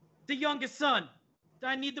the youngest son.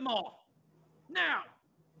 I need them all. Now!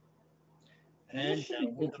 And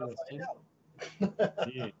Interesting.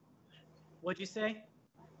 Yeah. What'd you say?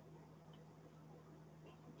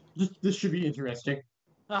 This should be interesting.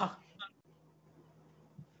 Oh.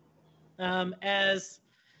 As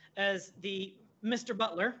the Mr.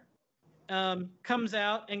 Butler comes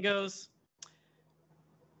out and goes,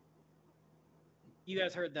 you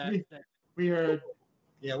guys heard that? We heard.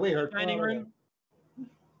 yeah, we heard. Dining room.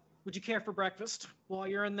 Would you care for breakfast while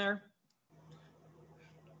you're in there?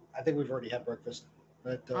 I think we've already had breakfast.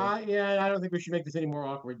 But, Yeah, I don't think we should make this any more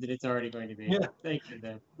awkward than it's already going to be. Yeah. Thank you,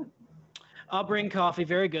 then. I'll bring coffee.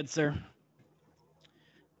 Very good, sir.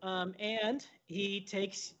 And he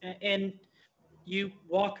takes, and you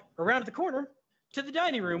walk around the corner to the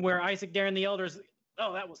dining room where Isaac Darren the Elder's.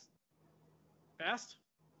 Oh, that was fast.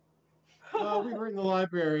 Well, we were in the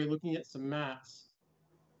library looking at some maps.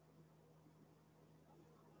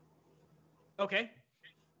 Okay.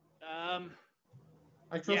 I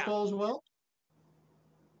trust Yeah. all as well.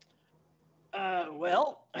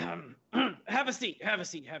 Well, have a seat. Have a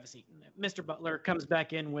seat. Have a seat. Mr. Butler comes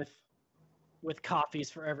back in with coffees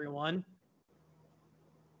for everyone.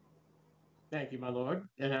 Thank you, my lord.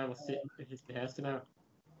 And I will sit at his behest and out.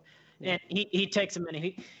 And he takes a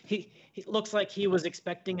minute. He looks like he was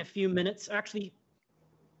expecting a few minutes. Actually,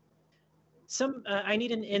 I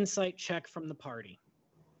need an insight check from the party.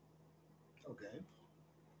 okay.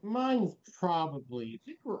 Mine's probably. I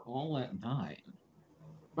think we're all at 9.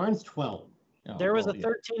 Mine's 12. Oh, There was a well, yeah.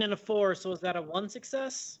 13 and a 4, so is that a 1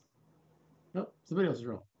 success? Nope, somebody else's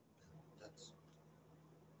roll. That's.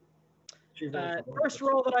 She rolled for First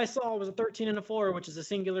roll that I saw was a 13 and a 4, which is a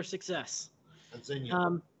singular success. That's in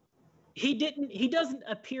you. He doesn't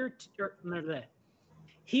appear to, or, no, no,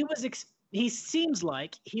 he seems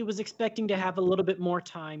like he was expecting to have a little bit more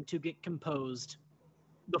time to get composed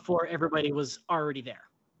before everybody was already there.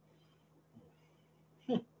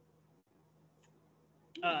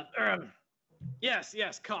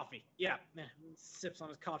 Yes, coffee. Yeah, sips on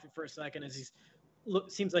his coffee for a second as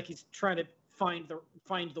seems like he's trying to find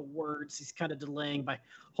the words. He's kind of delaying by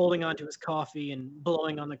holding on to his coffee and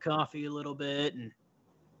blowing on the coffee a little bit. And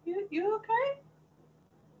You okay?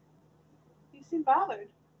 You seem bothered.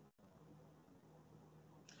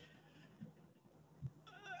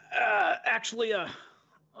 actually, a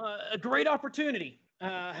great opportunity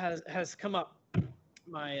has come up.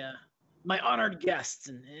 My honored guests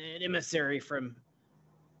and an emissary from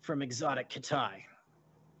exotic Katai.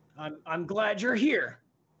 I'm glad you're here.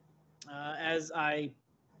 As I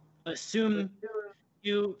assume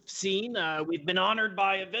you've seen, we've been honored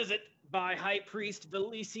by a visit by High Priest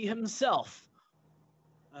Velisi himself,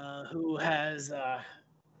 who has,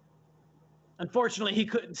 unfortunately, he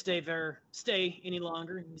couldn't stay any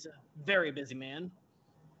longer. He's a very busy man.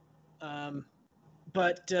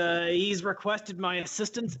 But he's requested my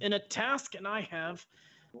assistance in a task, and I have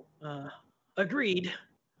agreed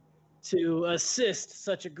to assist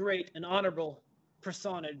such a great and honorable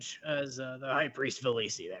personage as the High Priest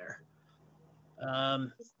Velisi there.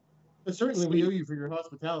 But certainly, we owe you for your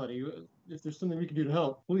hospitality. If there's something we can do to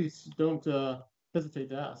help, please don't hesitate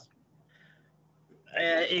to ask.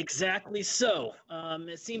 Exactly so.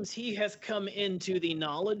 It seems he has come into the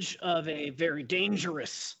knowledge of a very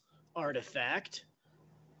dangerous artifact,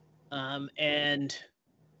 and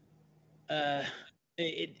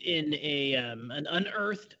in an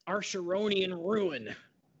unearthed Archeronian ruin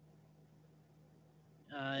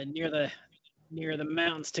near the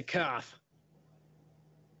mountains to Kaf.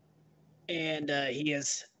 And he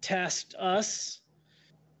has tasked us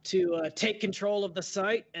to take control of the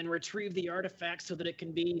site and retrieve the artifact so that it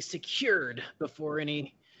can be secured before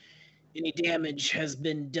any Any damage has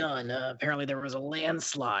been done. Apparently there was a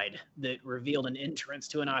landslide that revealed an entrance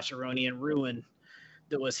to an Asheronian ruin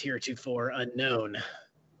that was heretofore unknown.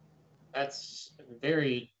 That's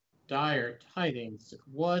very dire tidings.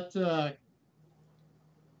 What,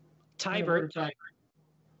 Tiber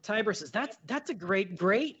says, that's a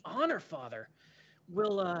great honor, Father.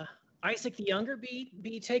 Will Isaac the Younger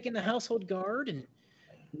be taking the household guard, and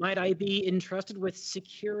might I be entrusted with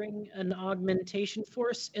securing an augmentation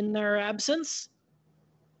force in their absence?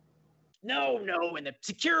 No, and the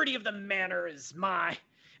security of the manor is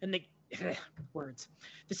and the words.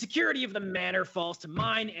 The security of the manor falls to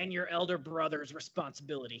mine and your elder brother's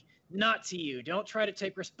responsibility, not to you. Don't try to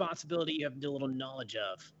take responsibility you have little knowledge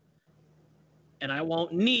of. And I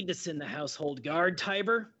won't need to send the household guard,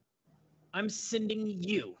 Tiber. I'm sending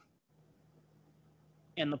you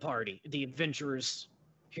and the party, the adventurers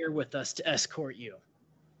here with us to escort you.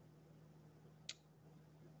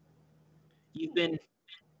 You've been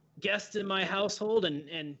guests in my household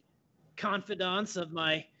and confidants of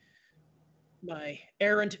my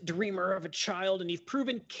errant dreamer of a child, and you've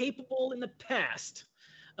proven capable in the past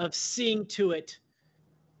of seeing to it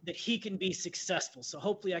that he can be successful. So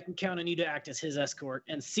hopefully I can count on you to act as his escort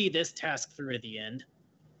and see this task through to the end.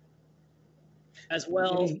 As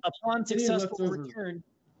well, upon successful return,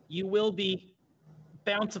 you will be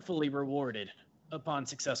bountifully rewarded upon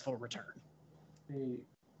successful return.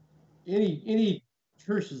 Any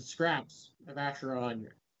cursed scraps of Acheron,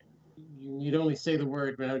 you'd only say the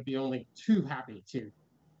word, but I would be only too happy to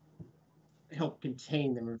help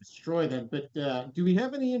contain them or destroy them. But do we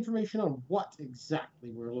have any information on what exactly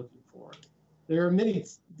we're looking for? There are many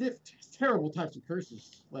terrible types of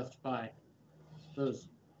curses left by those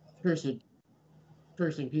cursing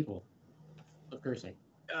people of cursing.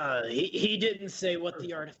 He didn't say what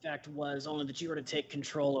the artifact was, only that you were to take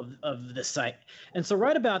control of the site. And so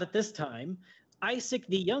right about at this time, Isaac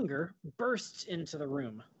the Younger bursts into the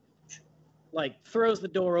room. Like, throws the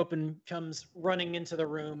door open, comes running into the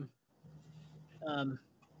room.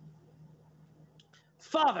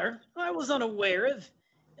 Father, I was unaware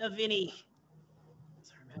of any...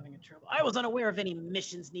 Sorry, I'm having trouble. I was unaware of any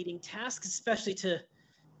missions needing tasks, especially to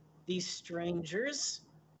these strangers.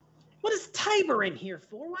 What is Tiber in here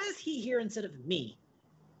for? Why is he here instead of me?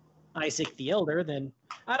 Isaac the Elder, then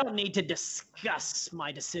I don't need to discuss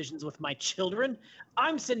my decisions with my children.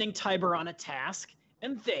 I'm sending Tiber on a task,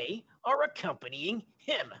 and they are accompanying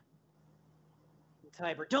him.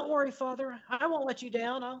 Tiber, don't worry, Father. I won't let you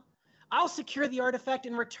down. I'll secure the artifact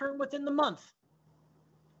and return within the month.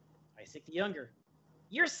 Isaac the Younger,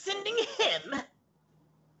 you're sending him?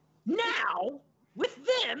 Now? With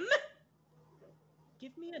them?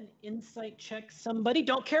 Give me an insight check, somebody.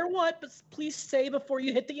 Don't care what, but please say before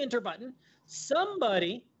you hit the enter button.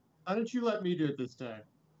 Somebody. Why don't you let me do it this time?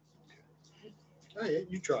 Oh, yeah,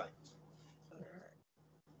 you try.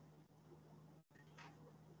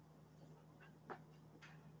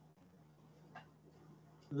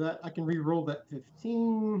 That I can re-roll that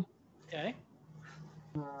 15. Okay.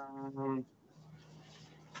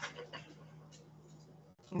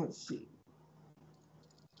 Let's see.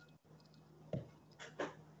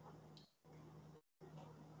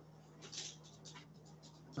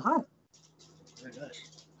 Very nice.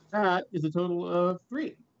 That is a total of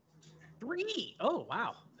 3. 3. Oh,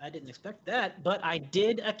 wow. I didn't expect that, but I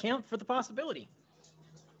did account for the possibility.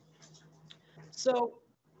 So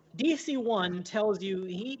DC1 tells you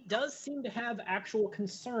he does seem to have actual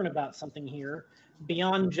concern about something here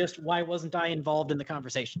beyond just why wasn't I involved in the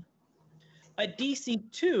conversation. A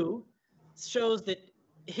DC2 shows that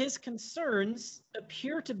his concerns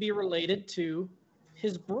appear to be related to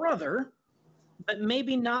his brother, but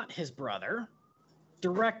maybe not his brother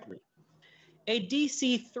directly. A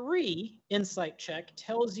DC3 insight check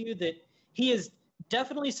tells you that he is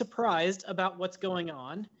definitely surprised about what's going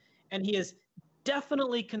on, and he is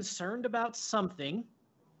definitely concerned about something,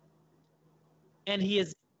 and he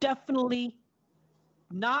is definitely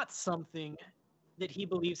not something that he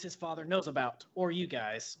believes his father knows about, or you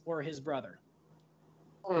guys, or his brother.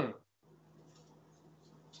 No.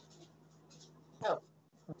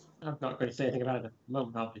 I'm not going to say anything about it at the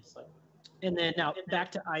moment, obviously. And then now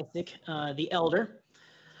back to Isaac, the elder.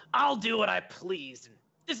 I'll do what I please.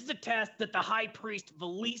 This is a task that the high priest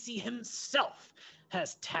Velisi himself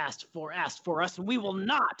has asked for us, and we will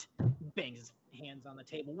not, bang his hands on the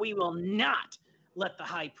table, we will not let the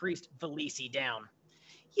high priest Velisi down.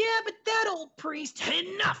 Yeah, but that old priest,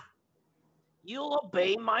 enough! You'll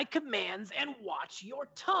obey my commands and watch your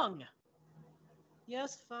tongue.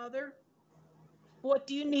 Yes, Father? What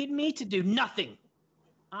do you need me to do? Nothing.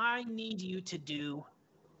 I need you to do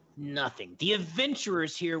Nothing. The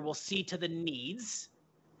adventurers here will see to the needs.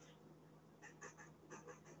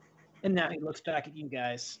 And now he looks back at you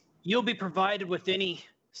guys. You'll be provided with any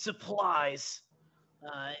supplies,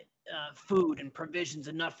 food and provisions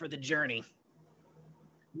enough for the journey.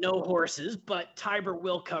 No horses, but Tiber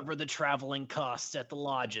will cover the traveling costs at the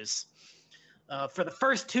lodges. For the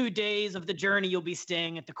first 2 days of the journey, you'll be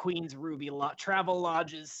staying at the Queen's Ruby Travel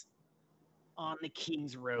Lodges on the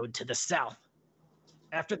King's Road to the south.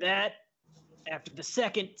 After that, after the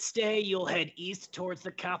second stay, you'll head east towards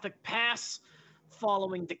the Catholic Pass,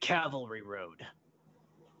 following the Cavalry Road.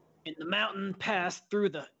 In the mountains,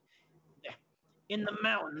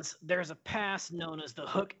 there's a pass known as the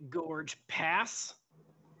Hook Gorge Pass.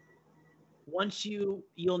 Once you'll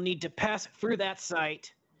need to pass through that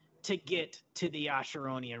site to get to the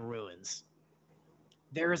Asheronian ruins.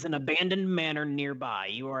 There is an abandoned manor nearby.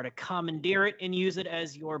 You are to commandeer it and use it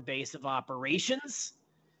as your base of operations.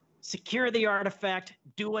 Secure the artifact,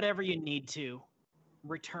 do whatever you need to,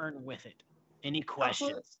 return with it. Any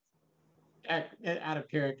questions? Out of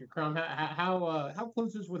character, Crom, how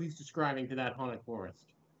close is what he's describing to that haunted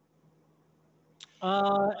forest?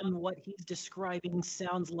 And what he's describing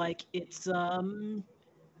sounds like it's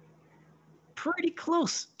pretty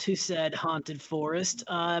close to said haunted forest.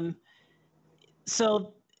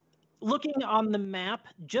 So looking on the map,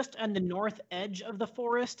 just on the north edge of the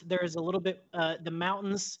forest, there's a little bit, the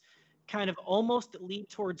mountains kind of almost lead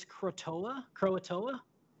towards Croatoa.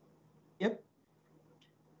 Yep.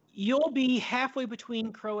 You'll be halfway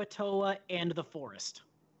between Croatoa and the forest.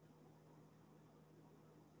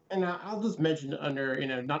 And I'll just mention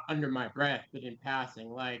not under my breath, but in passing,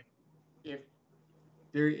 like, if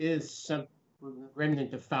there is some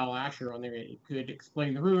remnant of foul Asher on there, it could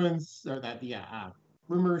explain the ruins, or that the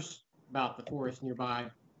rumors about the forest nearby,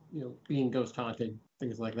 being ghost haunted,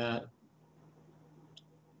 things like that.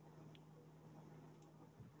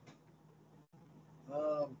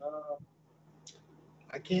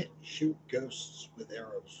 I can't shoot ghosts with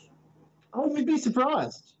arrows. Oh, you'd be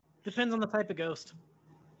surprised. Depends on the type of ghost.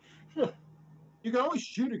 You can always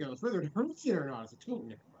shoot a ghost, whether it hurts you or not is a totally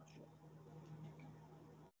different question.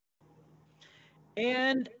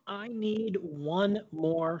 And I need one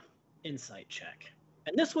more insight check.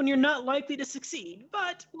 And this one you're not likely to succeed,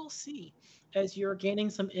 but we'll see as you're gaining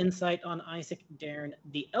some insight on Isaac Darren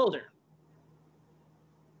the Elder.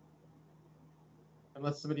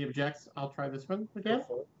 Unless somebody objects, I'll try this one again.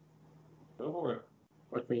 Go for it.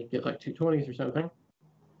 Let me get like 2 20s or something.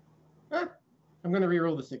 I'm going to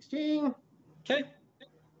reroll the 16. Okay.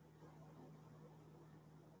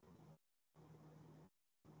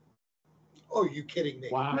 Oh, you kidding me?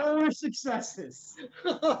 Wow. 4 successes.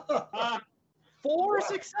 4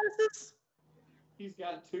 successes? He's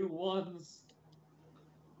got 2 1s.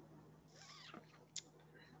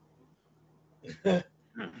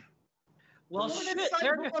 Well, What an shit,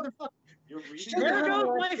 excitement, motherfucker. You're reading there it? goes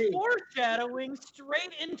my foreshadowing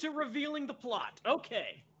straight into revealing the plot.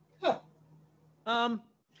 Okay.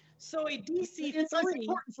 So a DC It's 3.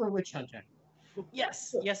 important for a witch hunter.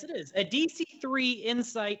 Yes, it is. A DC 3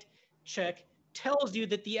 insight check tells you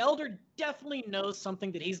that the Elder definitely knows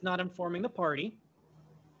something that he's not informing the party.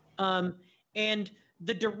 And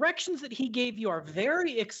the directions that he gave you are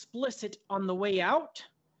very explicit on the way out.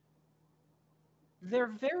 They're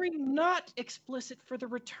very not explicit for the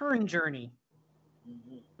return journey.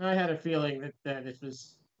 I had a feeling that this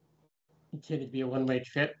was intended to be a one-way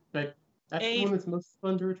trip, but that's the one that's most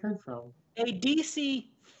fun to return from. A DC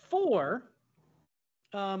 4,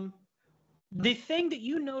 the thing that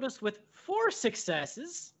you notice with 4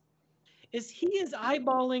 successes is he is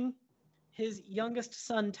eyeballing his youngest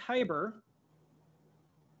son, Tiber,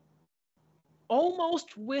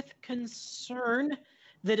 almost with concern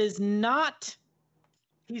that is not,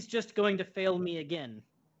 he's just going to fail me again.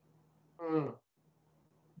 Mm.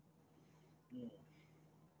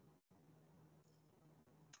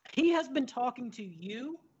 He has been talking to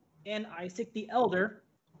you and Isaac the Elder,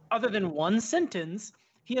 other than one sentence.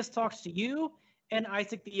 He has talked to you and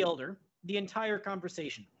Isaac the Elder the entire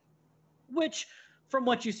conversation, which, from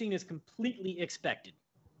what you've seen, is completely expected.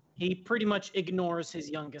 He pretty much ignores his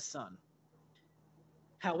youngest son.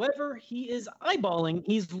 However, he is eyeballing,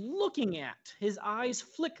 he's looking at, his eyes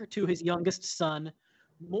flicker to his youngest son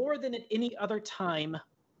more than at any other time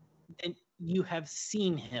that you have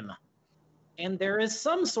seen him. And there is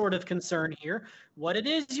some sort of concern here. What it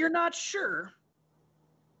is, you're not sure.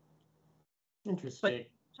 Interesting.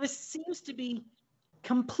 But this seems to be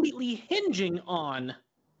completely hinging on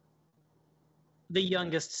the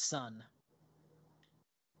youngest son.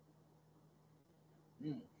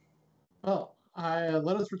 Well,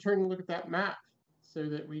 let us return and look at that map. so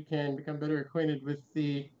that we can become better acquainted with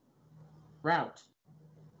the route.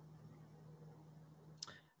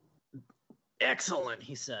 Excellent,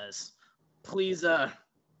 he says. Please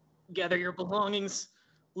gather your belongings,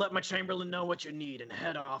 let my Chamberlain know what you need, and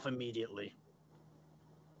head off immediately.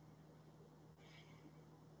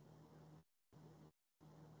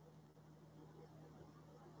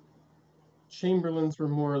 Chamberlains were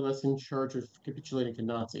more or less in charge of capitulating to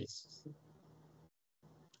Nazis.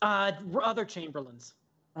 Other Chamberlains.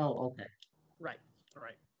 Oh, okay. Right.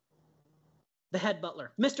 The head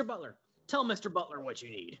butler. Mr. Butler. Tell Mr. Butler what you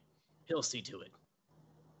need. He'll see to it.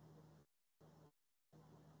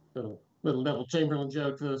 Little Neville Chamberlain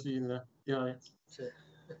joke for those of you in the audience.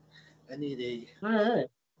 I need a... All right.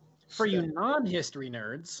 For you non-history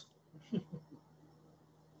nerds.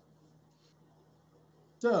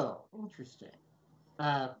 So, interesting.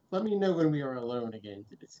 Let me know when we are alone again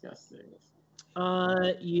to discuss things.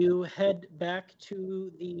 You head back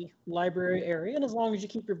to the library area, and as long as you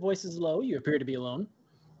keep your voices low, you appear to be alone.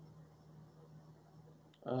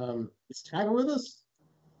 Is Tiber with us?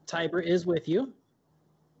 Tiber is with you.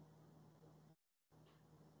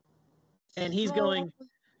 And he's going,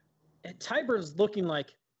 and Tiber's looking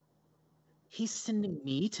like, he's sending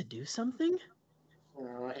me to do something?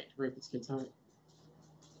 Oh, I hate to break this kid's heart.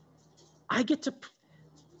 I get to,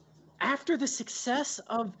 after the success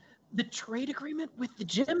of the trade agreement with the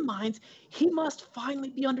gem mines, he must finally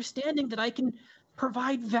be understanding that I can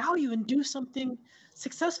provide value and do something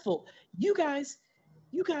successful. You guys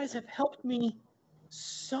have helped me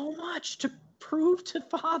so much to prove to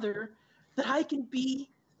Father that I can be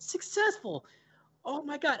successful. Oh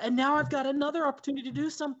my God. And now I've got another opportunity to do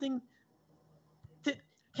something that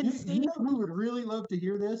can save. You know who would really love to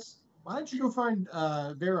hear this? Why don't you go find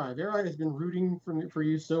Verai? Verai has been rooting for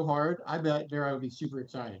you so hard. I bet Verai would be super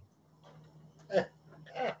excited.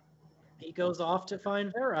 He goes off to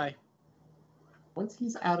find Verai. Once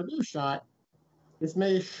he's out of earshot, this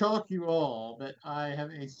may shock you all, but I have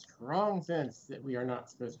a strong sense that we are not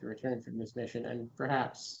supposed to return from this mission, and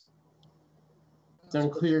perhaps it's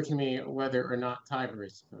unclear to me whether or not Tiber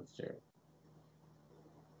is supposed to.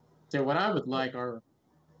 So what I would like our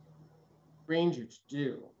ranger to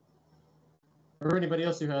do, or anybody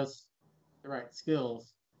else who has the right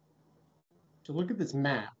skills, to look at this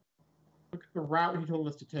map, look at the route he told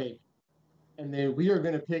us to take, and then we are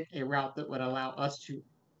going to pick a route that would allow us to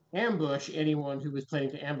ambush anyone who was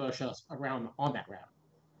planning to ambush us around on that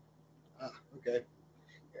route. Okay.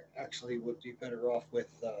 Actually, would be better off with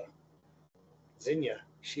Zinnia.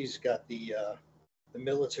 She's got the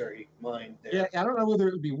military mind there. Yeah, I don't know whether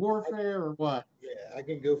it would be warfare or what. Yeah, I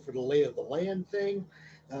can go for the lay of the land thing,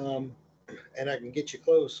 and I can get you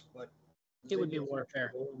close, but it would be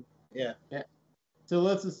warfare. Yeah.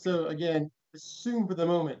 So again, assume for the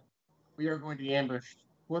moment we are going to be ambushed.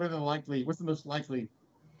 What's the most likely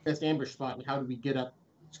best ambush spot, and how do we get up?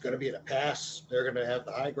 It's going to be at a pass. They're going to have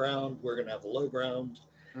the high ground. We're going to have the low ground.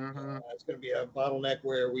 Mm-hmm. It's going to be a bottleneck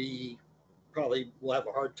where we probably will have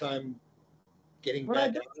a hard time getting What back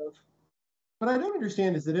out of. What I don't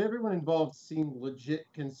understand is that everyone involved seemed legit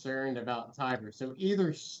concerned about Tiber. So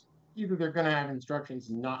either they're going to have instructions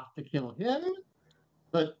not to kill him,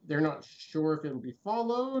 but they're not sure if it'll be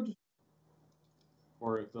followed,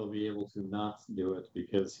 or if they'll be able to not do it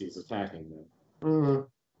because he's attacking them. Mm-hmm.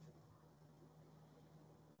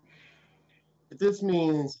 This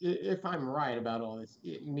means, if I'm right about all this,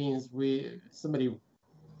 it means somebody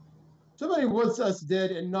wants us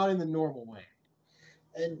dead, and not in the normal way.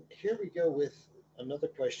 And here we go with another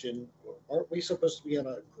question. Aren't we supposed to be on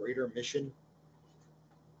a greater mission?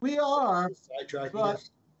 We are, sidetracking but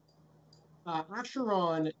us?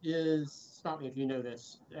 Acheron is, stop me if you know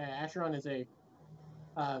this, Acheron is a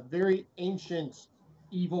very ancient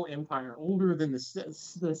evil empire, older than the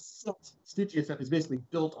Stygia stuff is basically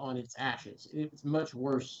built on its ashes. It's much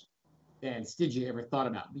worse than Stygia ever thought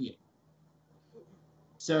about being.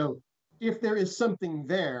 So if there is something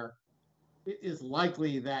there, it is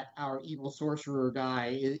likely that our evil sorcerer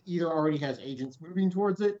guy either already has agents moving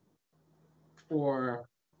towards it, or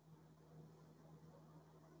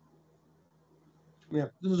this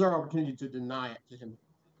is our opportunity to deny it to him.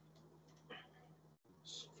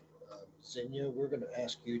 Zinnia, we're going to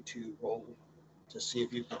ask you to roll to see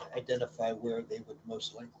if you can identify where they would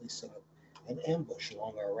most likely set up an ambush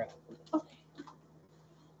along our route. Okay.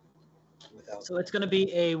 So it's going to be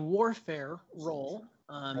a warfare roll.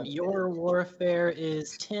 Your warfare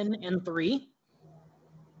is 10 and 3,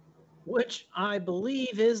 which I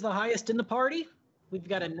believe is the highest in the party. We've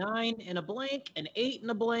got a 9 and a blank, an 8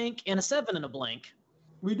 and a blank, and a 7 and a blank.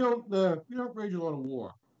 We don't wage a lot of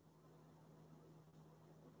war.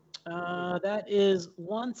 That is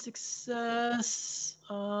one success.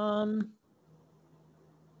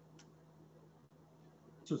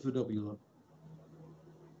 Just the W look.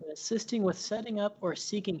 Assisting with setting up or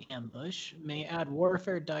seeking ambush may add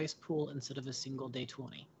warfare dice pool instead of a single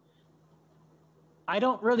d20. I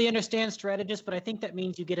don't really understand strategist, but I think that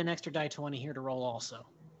means you get an extra die 20 here to roll also.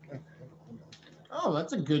 Oh,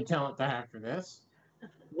 that's a good talent to have for this.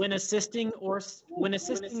 When assisting with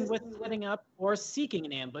setting up or seeking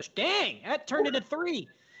an ambush. Dang, that turned into 3.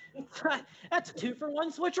 That's a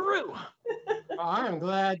 2-for-1 switcheroo. I'm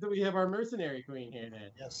glad that we have our mercenary queen here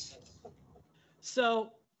then. Yes.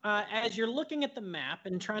 So as you're looking at the map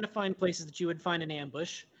and trying to find places that you would find an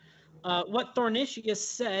ambush, what Thornicius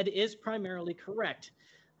said is primarily correct.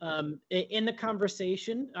 In the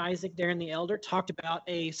conversation, Isaac Darren the Elder talked about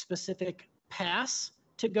a specific pass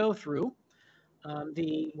to go through.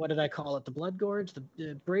 What did I call it? The Blood Gorge,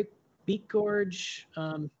 the Beak Gorge,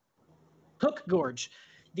 Hook Gorge.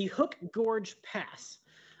 The Hook Gorge Pass.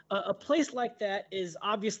 A place like that is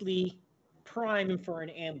obviously prime for an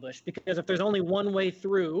ambush, because if there's only one way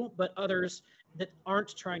through, but others that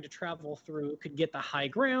aren't trying to travel through could get the high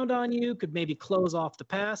ground on you, could maybe close off the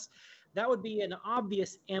pass, that would be an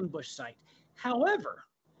obvious ambush site. However,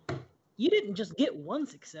 you didn't just get 1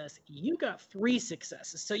 success, you got 3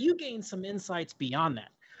 successes. So you gained some insights beyond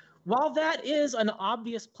that. While that is an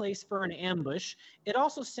obvious place for an ambush, it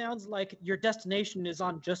also sounds like your destination is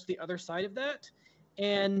on just the other side of that.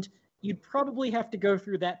 And you'd probably have to go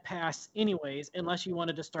through that pass anyways, unless you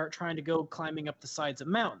wanted to start trying to go climbing up the sides of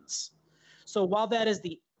mountains. So while that is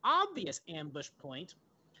the obvious ambush point,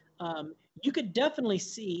 you could definitely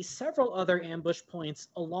see several other ambush points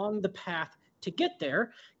along the path to get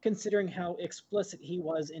there, considering how explicit he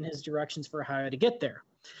was in his directions for how to get there.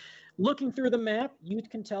 Looking through the map, you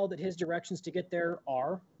can tell that his directions to get there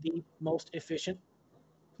are the most efficient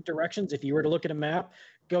directions. If you were to look at a map,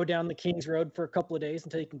 go down the King's Road for a couple of days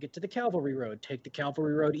until you can get to the Cavalry Road. Take the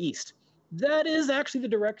Cavalry Road east. That is actually the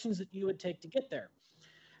directions that you would take to get there.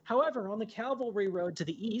 However, on the Cavalry Road to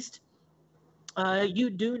the east, you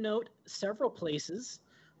do note several places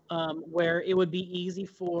where it would be easy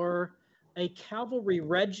for a cavalry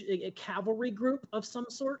group of some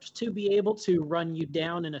sort to be able to run you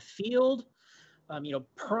down in a field.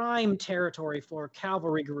 Prime territory for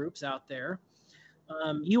cavalry groups out there.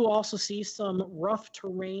 You also see some rough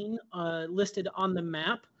terrain listed on the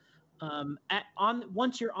map.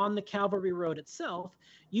 Once you're on the Cavalry Road itself,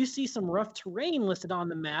 you see some rough terrain listed on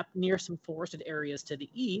the map near some forested areas to the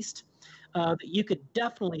east. That you could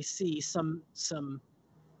definitely see some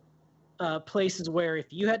places where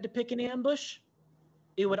if you had to pick an ambush,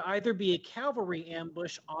 it would either be a cavalry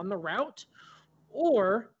ambush on the route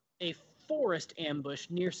or a forest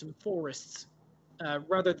ambush near some forests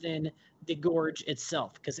rather than the gorge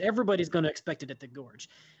itself, because everybody's going to expect it at the gorge.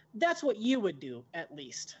 That's what you would do, at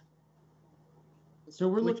least. So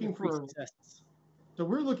we're looking for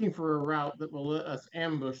a route that will let us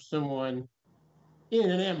ambush someone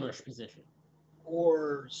in an ambush position,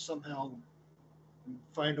 or somehow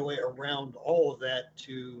find a way around all of that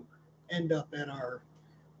to end up at our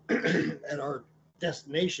at our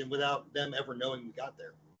destination without them ever knowing we got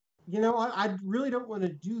there. I really don't want to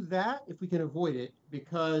do that if we can avoid it,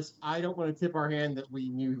 because I don't want to tip our hand that we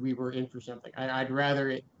knew we were in for something. I'd rather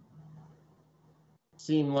it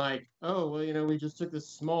seem like, we just took this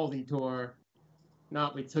small detour,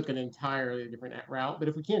 not we took an entirely different route. But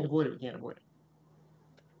if we can't avoid it, we can't avoid it.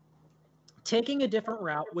 Taking a different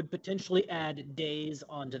route would potentially add days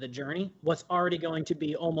onto the journey, what's already going to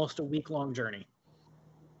be almost a week-long journey.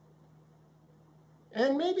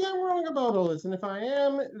 And maybe I'm wrong about all this, and if I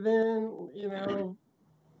am, then,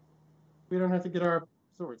 we don't have to get our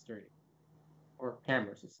swords dirty. Or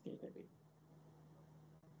cameras, maybe.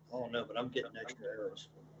 Oh, no, but I'm getting extra arrows.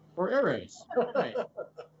 Or arrows, right.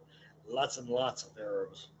 Lots and lots of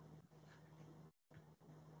arrows.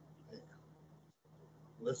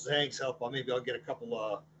 With Zhang's help, maybe I'll get a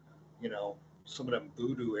couple some of them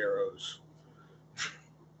voodoo arrows.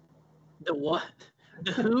 The what?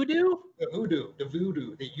 The hoodoo? The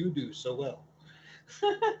voodoo that you do so well.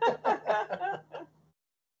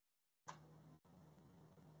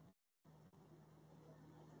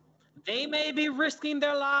 They may be risking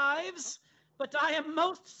their lives, but I am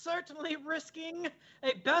most certainly risking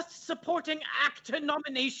a Best Supporting Actor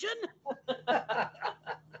nomination.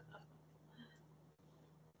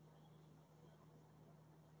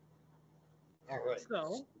 All right.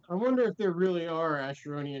 So, I wonder if there really are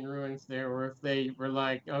Asheronian ruins there, or if they were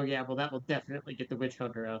like, oh yeah, well that will definitely get the witch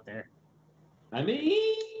hunter out there. I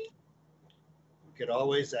mean, We could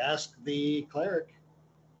always ask the cleric.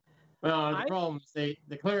 Well, the problem is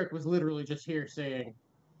the cleric was literally just here saying,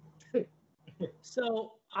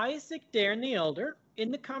 So Isaac Dairn the Elder,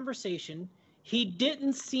 in the conversation, he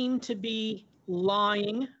didn't seem to be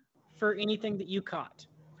lying for anything that you caught.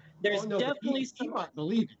 There's "Oh no, but definitely he might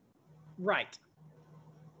believe it." right.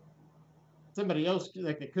 Somebody else,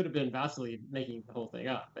 like it could have been Vasily making the whole thing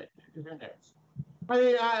up, but who knows? I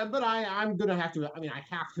mean, I'm gonna have to. I mean, I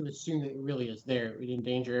have to assume that it really is there. We'd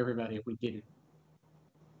endanger everybody if we didn't.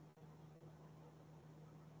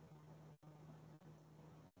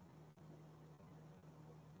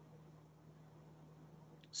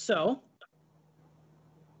 So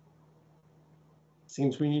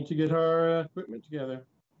Seems we need to get our equipment together.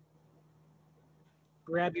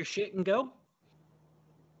 grab your shit and go.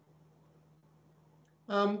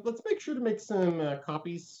 Let's make sure to make some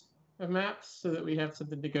copies of maps so that we have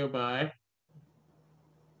something to go by.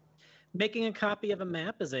 Making a copy of a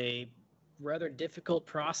map is a rather difficult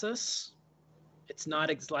process. It's not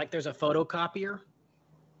like there's a photocopier.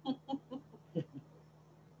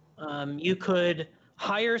 You could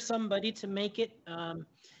hire somebody to make it.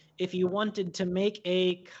 If you wanted to make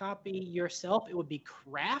a copy yourself, it would be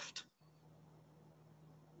craft.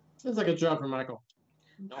 Sounds like a job for Michael.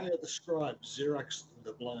 Hire the scribe, Xerox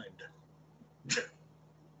the blind.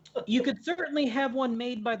 You could certainly have one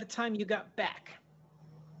made by the time you got back.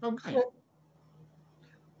 Okay.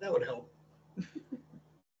 That would help.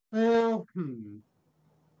 Well,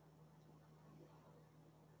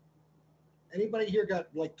 Anybody here got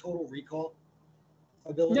like total recall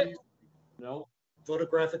abilities? No,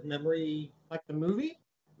 Photographic memory? like the movie?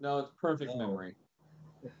 no, it's perfect No. memory.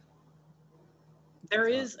 There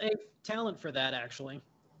is a talent for that, actually.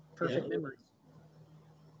 Perfect Yeah. memory.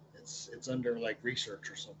 It's under like research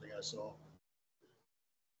or something I saw.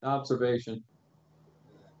 Observation.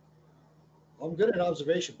 I'm good at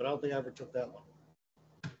observation, but I don't think I ever took that one.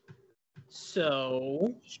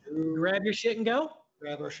 So Shoot, grab your shit and go.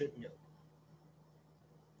 grab our shit and go.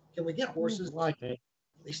 Can we get horses? Like it.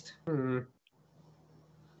 At least Hmm.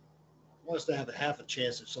 I want us to have a half a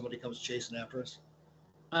chance if somebody comes chasing after us.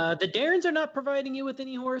 The Darrens are not providing you with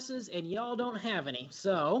any horses, and y'all don't have any.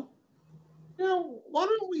 So Why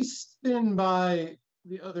don't we spin by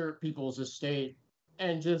the other people's estate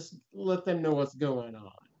and just let them know what's going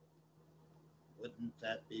on? Wouldn't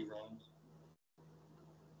that be wrong?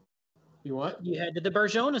 You what? you head to the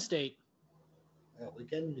Bergeron estate. Well, we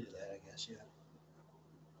can do that, I guess. Yeah.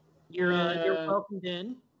 You're Yeah. welcomed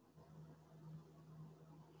in.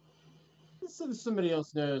 So somebody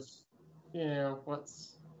else knows,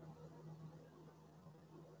 what's.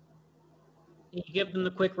 You give them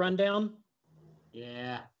the quick rundown.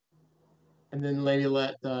 Yeah. And then maybe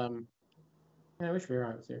let I wish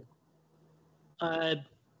Veron was here.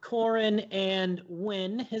 Corin and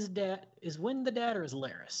Wynn, his dad is Wynn the dad or is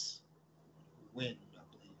Laris? Win, I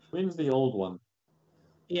believe. When's the old one?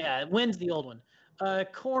 Yeah, Wynn's the old one.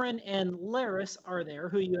 Corin and Laris are there,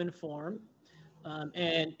 who you inform,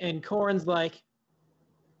 and Corin's like,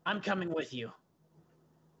 "I'm coming with you."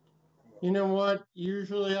 You know what?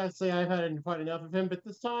 Usually I say I've had quite enough of him, but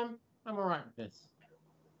this time I'm all right with this.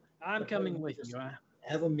 I'm coming with you.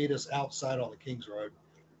 Have them meet us outside on the King's Road.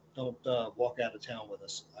 Don't walk out of town with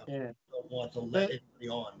us. I Yeah. don't want to let anybody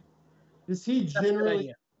on. Does he That's a good generally?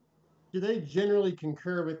 idea. Do they generally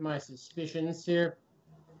concur with my suspicions here?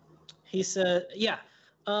 He said, "Yeah."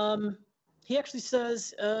 He actually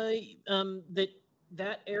says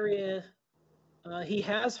that area. He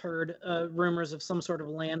has heard rumors of some sort of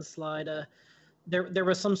landslide. There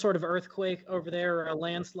was some sort of earthquake over there, or a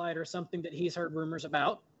landslide, or something that he's heard rumors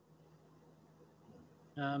about.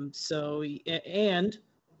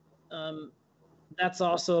 That's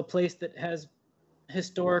also a place that has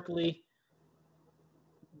historically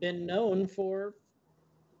been known for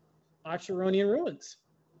Achironian ruins.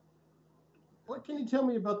 What can you tell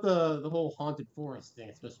me about the whole haunted forest thing?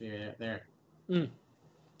 It's supposed to be there.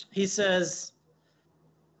 He says,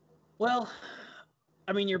 well,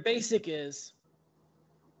 I mean, your basic is,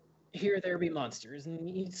 here there be monsters. And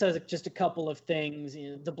he says just a couple of things,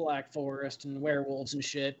 the Black Forest and werewolves and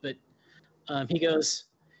shit. But he goes,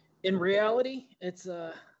 in reality, it's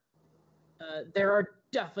there are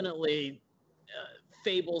definitely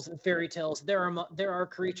fables and fairy tales. There are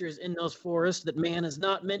creatures in those forests that man is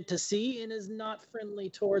not meant to see and is not friendly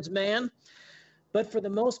towards man. But for the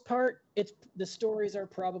most part, the stories are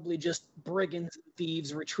probably just brigands and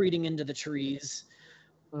thieves retreating into the trees.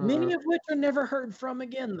 Many of which are never heard from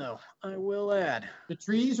again, though, I will add. The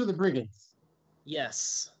trees or the brigands?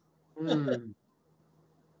 Yes.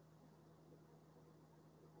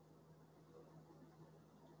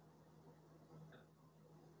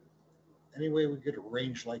 any way we could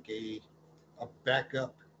arrange like a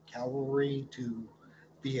backup cavalry to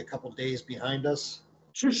be a couple days behind us?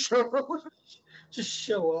 Just show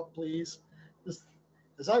up, please. Just,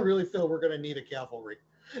 because I really feel we're going to need a cavalry.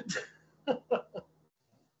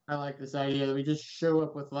 I like this idea that we just show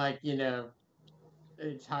up with like, an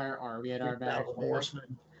entire army at our back.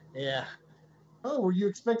 Horsemen. Yeah. Oh, were you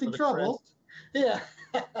expecting trouble? Crest. Yeah.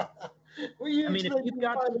 Were you I mean, if you've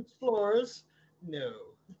got explorers? No.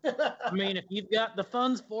 I mean, if you've got the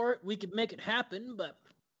funds for it, we could make it happen, but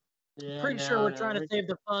pretty sure we're trying to save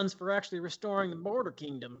the funds for actually restoring the Border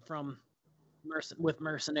Kingdom from with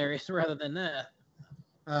mercenaries rather than that.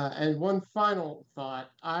 And one final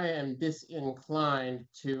thought, I am disinclined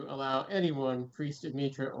to allow anyone, priest of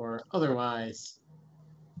Mitra or otherwise,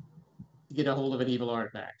 to get a hold of an evil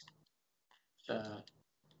artifact.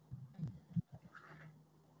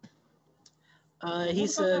 He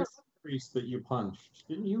says, priest that you punched.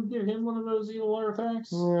 Didn't you give him one of those evil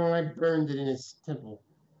artifacts? No, I burned it in his temple.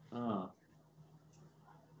 Ah.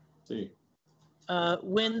 See.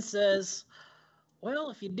 Wynn says, well,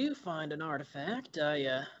 if you do find an artifact,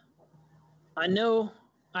 I know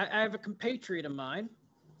I have a compatriot of mine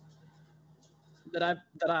that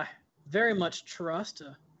I very much trust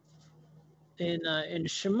in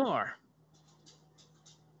Shamar.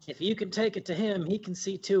 If you can take it to him, he can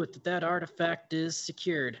see to it that artifact is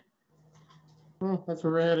secured. Well, that's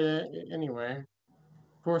where we're headed anyway.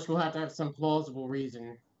 Of course, we'll have to have some plausible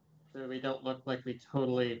reason so we don't look like we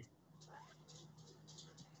totally...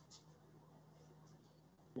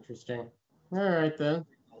 Interesting. All right, then.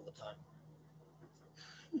 All the time.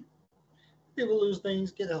 People lose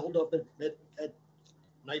things, get held up at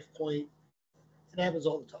knife point. It happens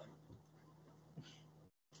all the time.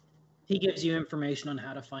 He gives you information on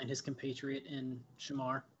how to find his compatriot in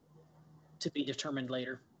Shamar, to be determined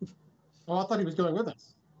later. Oh, I thought he was going with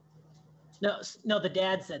us. No, the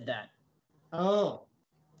dad said that. Oh.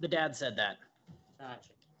 The dad said that. Gotcha.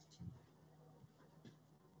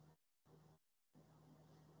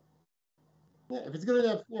 Yeah, if it's good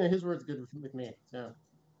enough, his word's good with me, so.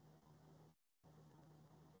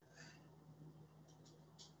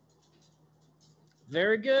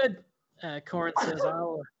 Very good. Corin says,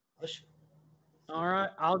 all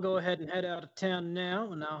right, I'll go ahead and head out of town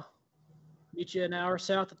now, and I'll meet you an hour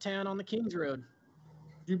south of town on the King's Road.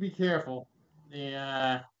 Do be careful.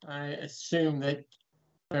 I assume that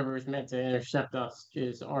whoever is meant to intercept us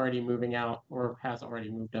is already moving out or has already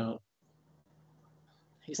moved out.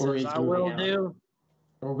 He says, I will do.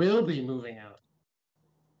 Or will be moving out.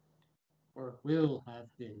 Or will have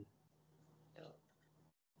been.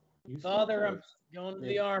 Father, I'm going to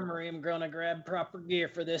the armory. I'm going to grab proper gear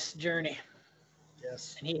for this journey.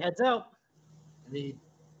 Yes. And he heads out. I need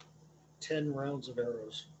 10 rounds of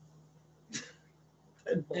arrows.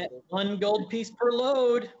 1 gold piece per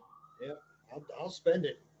load. Yep. I'll spend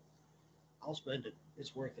it.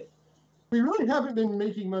 It's worth it. We really haven't been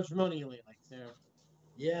making much money lately, so.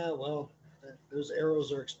 Yeah, well, those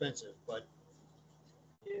arrows are expensive, but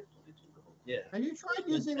yeah. Have you tried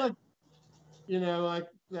using like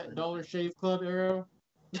that Dollar Shave Club arrow?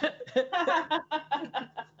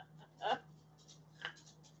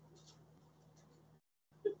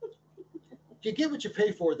 You get what you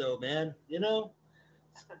pay for, though, man.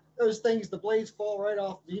 Those things, the blades fall right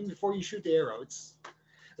off even before you shoot the arrow.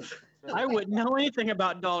 I wouldn't know anything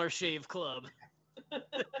about Dollar Shave Club.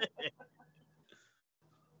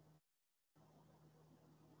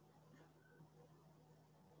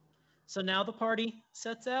 So now the party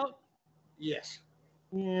sets out? Yes.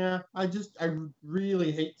 Yeah, I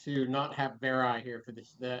really hate to not have Vera here for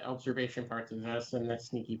the observation parts of this and the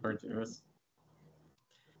sneaky parts of this.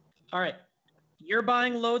 All right. You're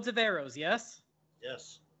buying loads of arrows, yes?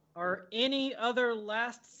 Yes. Are any other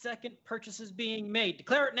last-second purchases being made?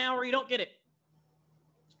 Declare it now or you don't get it.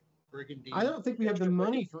 Brigandine. I don't think we have the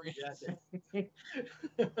money for it.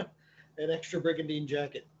 An extra brigandine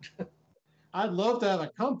jacket. I'd love to have a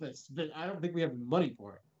compass, but I don't think we have the money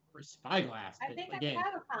for it. Or spyglass. I think I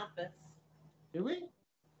have a compass. Do we?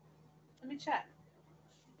 Let me check.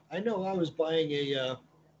 I know I was buying Maybe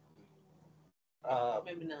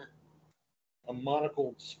not. a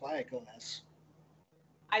monocled spyglass.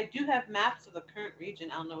 I do have maps of the current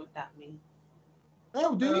region. I don't know what that means.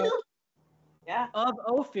 Oh, do you? Yeah. Of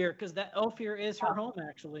Ophir, because that Ophir is her home,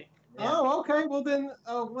 actually. Yeah. Oh, okay. Well, then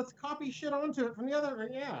let's copy shit onto it from the other.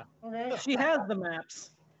 Yeah. Okay. She has the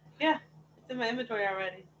maps. Yeah. It's in my inventory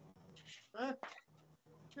already.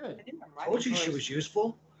 Good. I Told you she was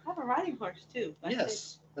useful. I have a riding horse, too.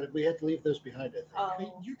 Yes, but we had to leave those behind, I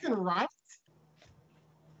think. Oh. You can ride.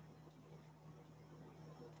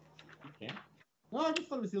 Okay. Well, I just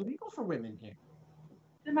thought it was illegal for women here.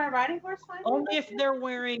 Did my riding horse find me? Only if they're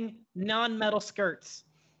wearing non-metal skirts.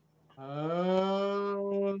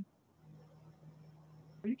 Oh.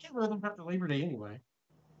 Well, you can't wear them after Labor Day anyway.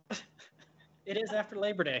 It is after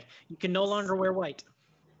Labor Day. You can no longer wear white.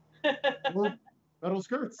 Or metal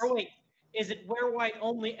skirts. Or wait, is it wear white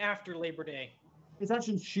only after Labor Day? It's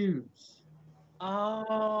actually shoes.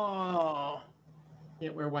 Oh,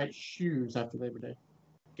 Can't wear white shoes after Labor Day.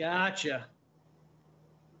 gotcha.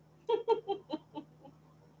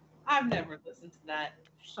 I've never listened to that.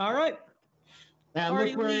 All right. And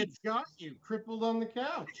Party look where leaves. it's got you, crippled on the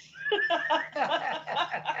couch.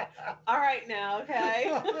 All right now,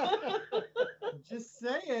 okay. Just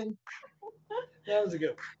saying. That was a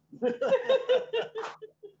good one.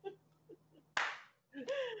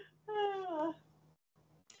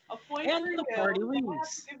 A point And for the you. party I'll have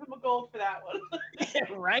leaves. to give him a gold for that one.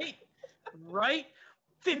 Right? Right?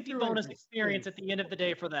 50 You're bonus right. experience at the end of the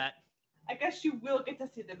day for that. I guess you will get to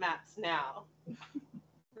see the maps now.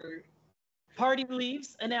 Party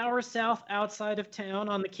leaves an hour south outside of town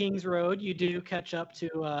on the King's Road. You do catch up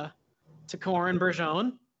to Corin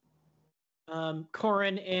Bergeron.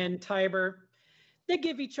 Corin and Tiber, they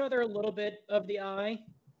give each other a little bit of the eye,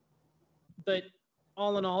 but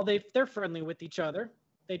all in all, they're friendly with each other.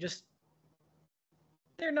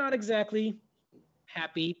 They're not exactly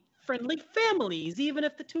happy, friendly families, even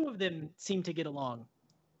if the two of them seem to get along.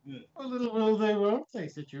 A little will they, won't they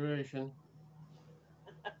situation.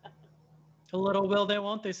 A little will they,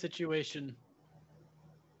 won't they situation.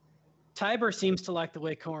 Tiber seems to like the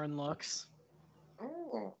way Corin looks.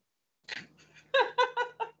 Oh.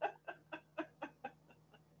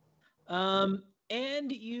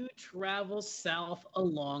 And you travel south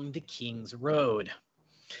along the King's Road.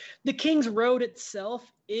 The King's Road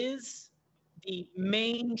itself is the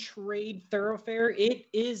main trade thoroughfare. It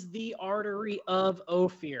is the artery of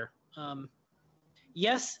Ophir.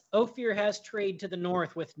 Yes, Ophir has trade to the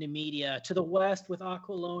north with Numidia, to the west with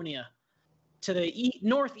Aquilonia, to the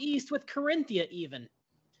northeast with Corinthia even.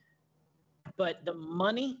 But the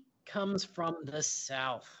money comes from the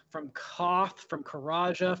south, from Koth, from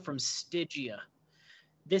Karaja, from Stygia.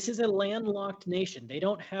 This is a landlocked nation. They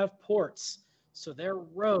don't have ports, so their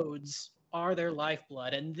roads are their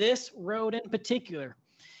lifeblood. And this road in particular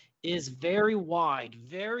is very wide,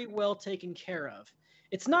 very well taken care of.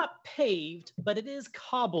 It's not paved, but it is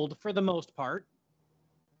cobbled for the most part.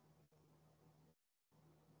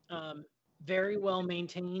 Very well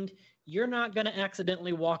maintained. You're not going to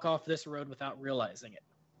accidentally walk off this road without realizing it.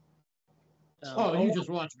 You just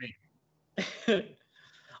watch me.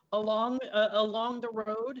 Along the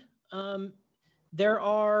road, there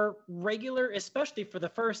are regular, especially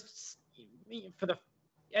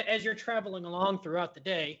as you're traveling along throughout the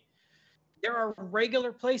day, there are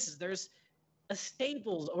regular places. There's a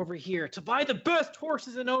stables over here to buy the best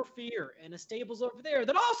horses in Ophir, and a stables over there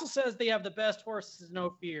that also says they have the best horses in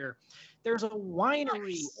Ophir. There's a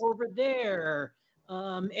winery over there,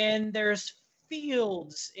 and there's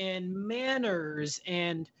fields and manors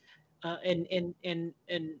and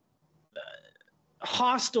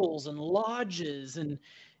hostels and lodges, and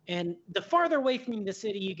the farther away from the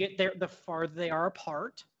city you get, there the farther they are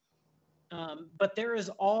apart. But there is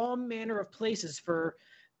all manner of places for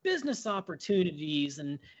business opportunities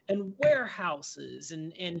and warehouses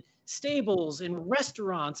and stables and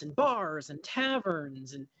restaurants and bars and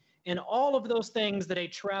taverns and all of those things that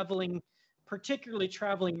particularly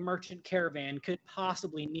traveling merchant caravan could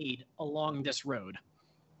possibly need along this road.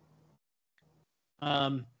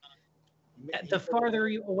 The farther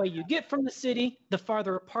away you get from the city, the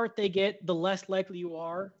farther apart they get, the less likely you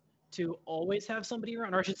are to always have somebody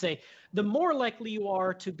around. Or I should say, the more likely you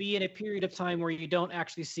are to be in a period of time where you don't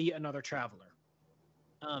actually see another traveler.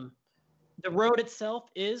 The road itself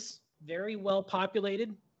is very well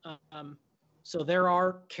populated. So there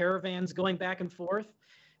are caravans going back and forth.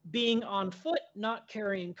 Being on foot, not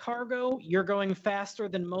carrying cargo, you're going faster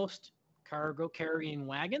than most cargo carrying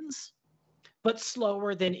wagons, but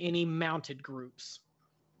slower than any mounted groups.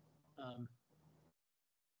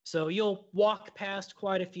 So you'll walk past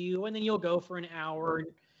quite a few, and then you'll go for an hour,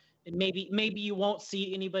 and maybe you won't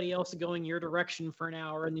see anybody else going your direction for an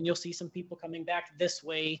hour, and then you'll see some people coming back this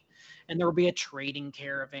way, and there will be a trading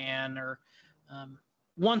caravan, or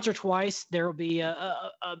once or twice there will be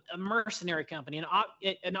a mercenary company,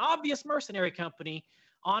 an obvious mercenary company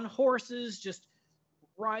on horses, just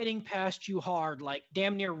riding past you hard, like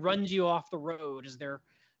damn near runs you off the road as they're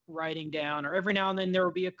riding down. Or every now and then there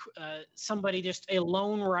will be somebody, just a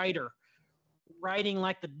lone rider, riding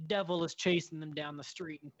like the devil is chasing them down the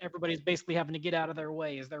street, and everybody's basically having to get out of their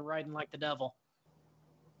way as they're riding like the devil.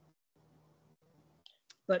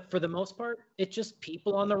 But for the most part, it's just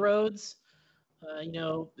people on the roads.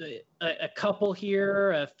 A couple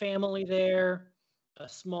here, a family there, a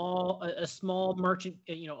small merchant,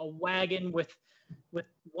 a wagon with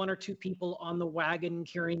one or two people on the wagon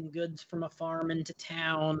carrying goods from a farm into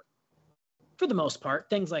town. For the most part,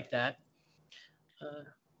 things like that.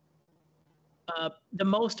 The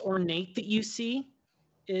most ornate that you see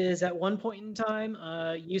is at one point in time,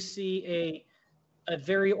 you see a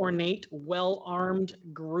very ornate, well-armed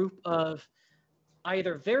group of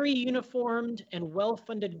either very uniformed and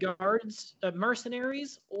well-funded guards,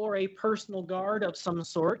 mercenaries, or a personal guard of some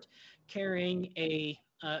sort, carrying a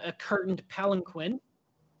curtained palanquin.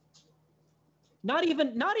 Not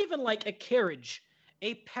even like a carriage,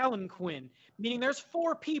 a palanquin, meaning there's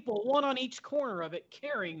 4 people, one on each corner of it,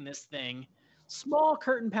 carrying this thing. Small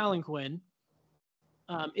curtain palanquin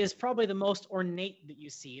is probably the most ornate that you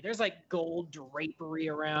see. There's like gold drapery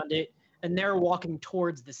around it, and they're walking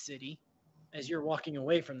towards the city as you're walking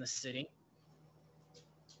away from the city.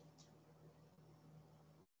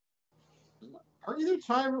 Are either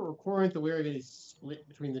Tiber or Corinth aware of any split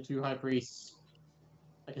between the two high priests?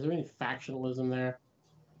 Like, is there any factionalism there?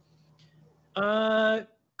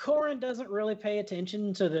 Conan doesn't really pay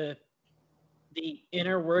attention to the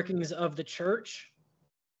inner workings of the church.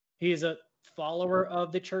 He's a follower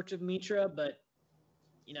of the Church of Mitra, but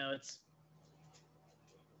it's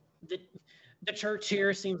the church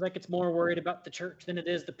here seems like it's more worried about the church than it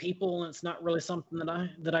is the people, and it's not really something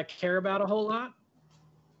that I care about a whole lot.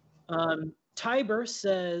 Tiber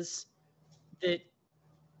says that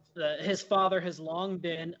his father has long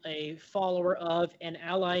been a follower of and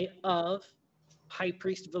ally of High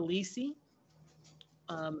Priest Velisi,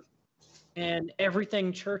 and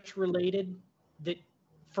everything church related, that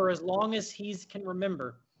for as long as he can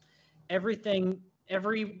remember, every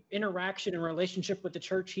interaction and relationship with the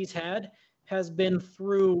church he's had has been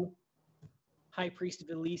through High Priest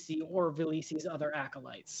Velisi or Velisi's other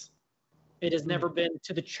acolytes. It has never been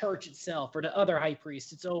to the church itself or to other high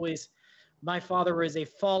priests. It's always, my father is a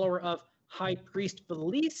follower of High Priest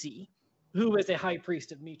Velisi, who is a high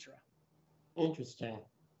priest of Mitra. Interesting.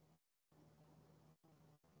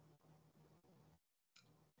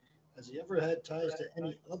 Has he ever had ties to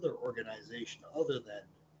any other organization other than?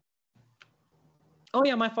 Oh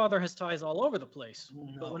yeah, my father has ties all over the place.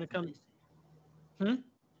 No, but when it comes,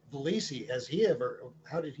 Velisi,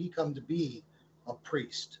 how did he come to be a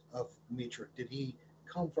priest of Mitra? Did he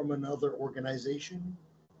come from another organization?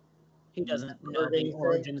 He doesn't know the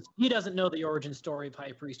origins. He doesn't know the origin story of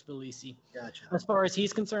High Priest Velisi. Gotcha. As far as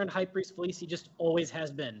he's concerned, High Priest Velisi just always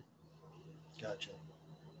has been. Gotcha.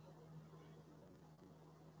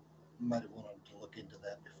 Might have wanted to look into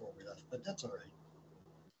that before we left, but that's all right.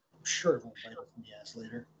 I'm sure it won't bite us in the ass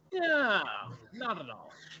later. Yeah, not at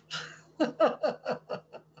all.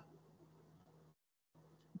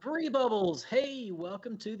 Bree Bubbles, hey,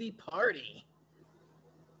 welcome to the party.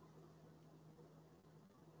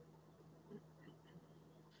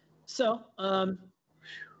 So,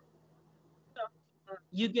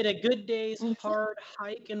 you get a good day's hard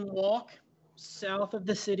hike and walk south of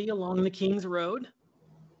the city along the King's Road,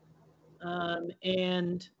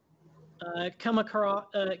 and come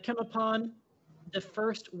upon the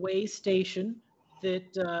first way station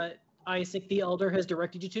that Isaac the Elder has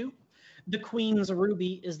directed you to. The Queen's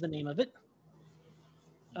Ruby is the name of it.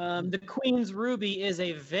 The Queen's Ruby is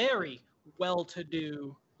a very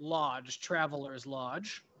well-to-do lodge, traveler's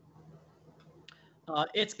lodge.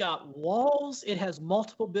 It's got walls. It has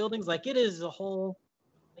multiple buildings. It is a whole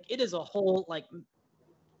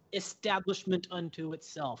establishment unto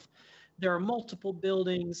itself. There are multiple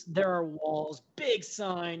buildings. There are walls. Big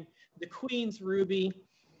sign. The Queen's Ruby.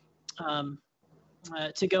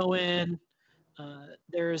 To go in,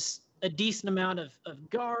 there's a decent amount of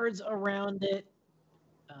guards around it.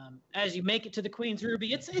 As you make it to the Queen's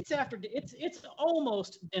Ruby, it's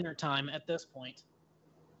almost dinner time at this point.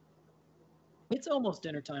 It's almost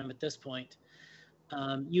dinner time at this point.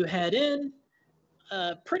 You head in.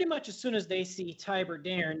 Pretty much as soon as they see Tiber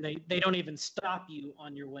Dairn, they don't even stop you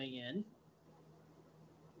on your way in.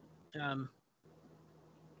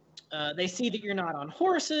 They see that you're not on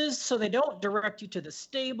horses, so they don't direct you to the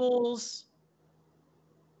stables.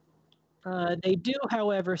 They do,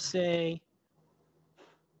 however, say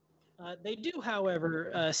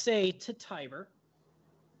to Tiber,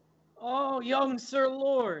 "Oh, young Sir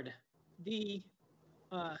Lord, the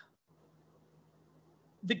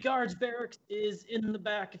guards barracks is in the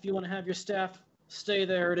back if you want to have your staff stay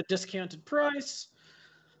there at a discounted price.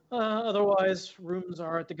 Otherwise, rooms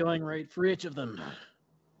are at the going rate for each of them."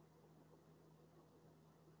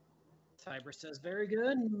 Tiber says, "Very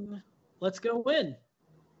good. Let's go in."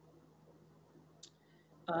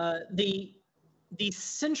 The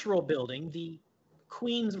central building, the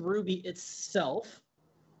Queen's Ruby itself,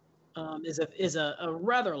 is a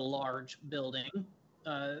rather large building,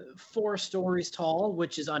 4 stories tall,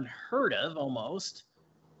 which is unheard of almost.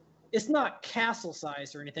 It's not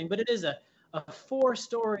castle-sized or anything, but it is a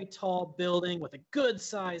 4-story tall building with a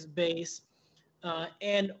good-sized base,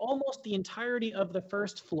 and almost the entirety of the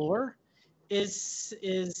first floor is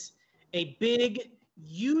a big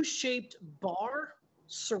U-shaped bar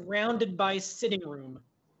surrounded by sitting room.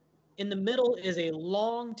 In the middle is a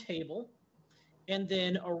long table, and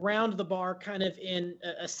then around the bar, kind of in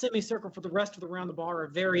a semicircle for the rest of around the bar, are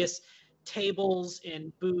various tables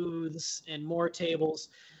and booths and more tables.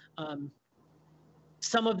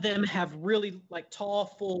 Some of them have really like tall,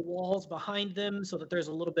 full walls behind them, so that there's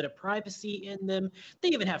a little bit of privacy in them. They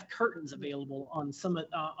even have curtains available on some of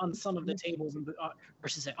the tables, or I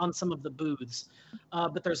should say, on some of the booths.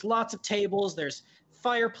 But there's lots of tables. There's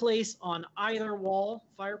fireplace on either wall,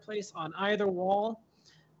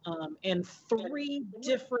 and 3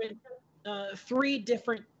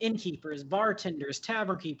 different innkeepers, bartenders,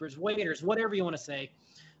 tavern keepers, waiters, whatever you want to say,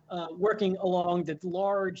 working along the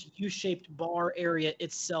large U-shaped bar area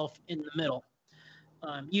itself in the middle.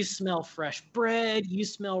 You smell fresh bread, you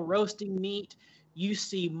smell roasting meat, you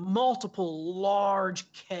see multiple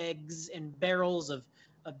large kegs and barrels of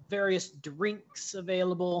various drinks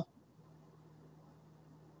available.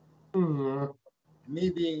 Me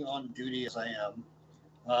being on duty as I am,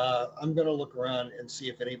 I'm going to look around and see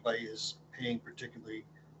if anybody is paying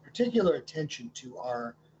particular attention to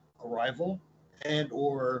our arrival, and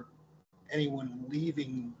or anyone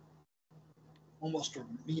leaving almost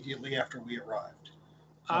immediately after we arrived.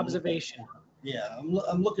 So Observation.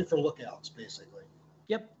 I'm looking for lookouts, basically.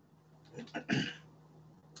 Yep.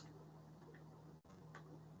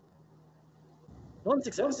 One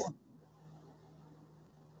success.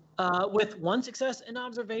 With 1 success in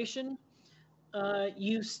observation,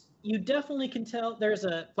 you definitely can tell there's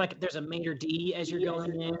a maitre d' as you're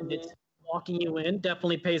going in. It's walking you in.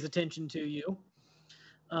 Definitely pays attention to you.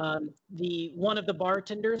 One of the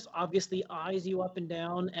bartenders obviously eyes you up and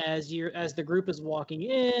down as the group is walking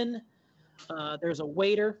in. There's a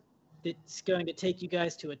waiter that's going to take you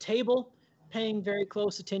guys to a table, paying very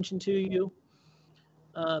close attention to you.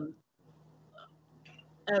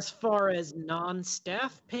 As far as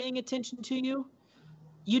non-staff paying attention to you,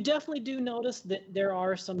 you definitely do notice that there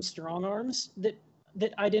are some strong arms that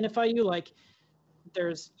identify you. Like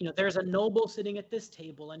there's a noble sitting at this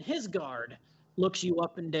table, and his guard looks you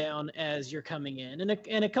up and down as you're coming in,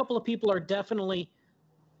 and a couple of people are definitely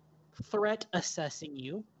threat assessing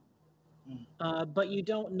you, but you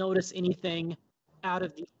don't notice anything out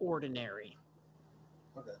of the ordinary.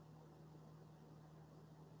 Okay.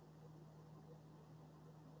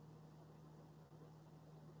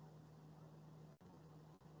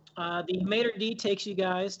 The maitre d' takes you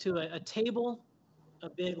guys to a table, a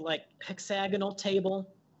big like hexagonal table.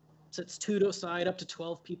 Sits 2 to a side, up to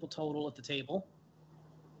 12 people total at the table.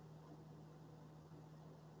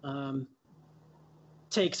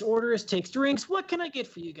 Takes orders, takes drinks. What can I get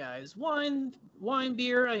for you guys? Wine,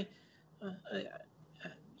 beer.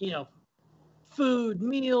 Food,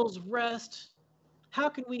 meals, rest. How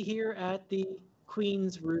can we here at the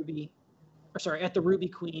Ruby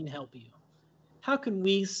Queen help you? How can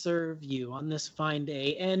we serve you on this fine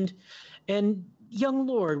day? And young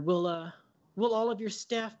lord, will all of your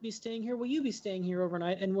staff be staying here? Will you be staying here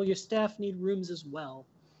overnight? And will your staff need rooms as well?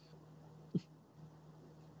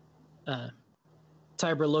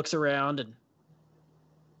 Tybra looks around and...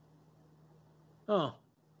 Oh.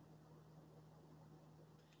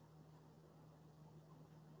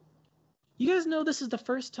 You guys know this is the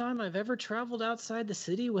first time I've ever traveled outside the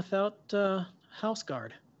city without house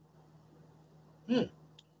guard. That's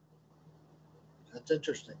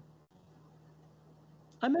interesting.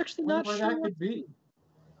 I'm actually not sure that could be.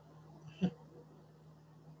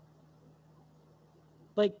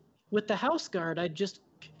 Like, with the house guard, I just...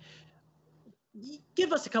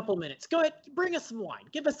 Give us a couple minutes. Go ahead, bring us some wine.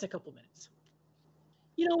 Give us a couple minutes.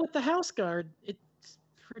 With the house guard, it's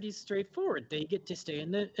pretty straightforward. They get to stay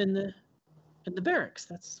in the barracks.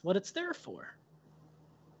 That's what it's there for.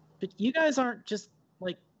 But you guys aren't just,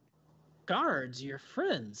 like, guards. You're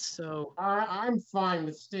friends, so... I'm fine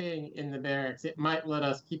with staying in the barracks. It might let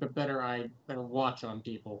us keep a better watch on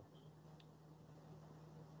people.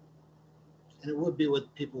 And it would be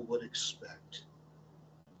what people would expect.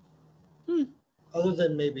 Other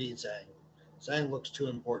than maybe Zhang. Zhang looks too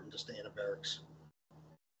important to stay in a barracks.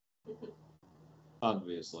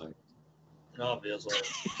 Obviously. Obviously.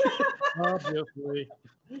 Obviously.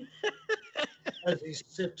 as he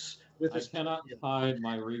sips with I his. cannot hide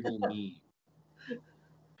my regal mien.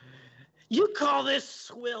 You call this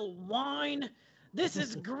swill wine? This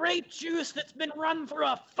is grape juice that's been run through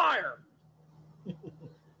a fire.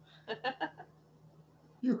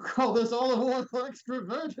 You call this olive oil extra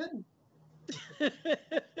virgin?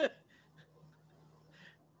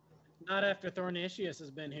 Not after Thornatius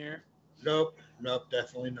has been here. Nope,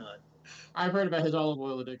 definitely not. I've heard about his olive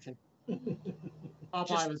oil addiction. Popeye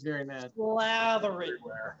Just was very mad. Slather it.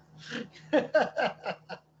 Everywhere.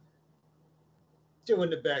 Doing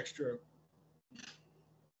the backstroke.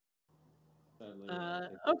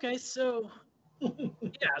 Okay, so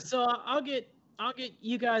yeah, so I'll get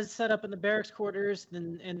you guys set up in the barracks quarters,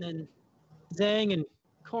 and then Zhang and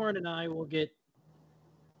Corin and I will get.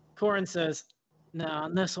 Corin says, "No,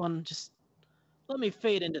 on this one, just let me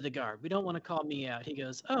fade into the guard. We don't want to call me out." He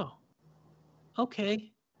goes, "Oh,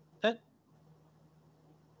 okay, that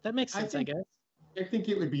makes sense, I guess." I think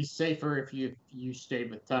it would be safer if you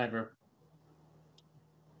stayed with Tiber.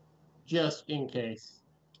 Just in case.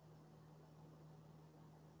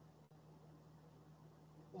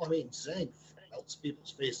 Well, I mean, Zang melts people's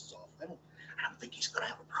faces off. I don't think he's gonna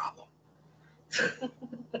have a problem.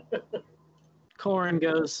 Corin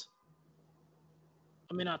goes,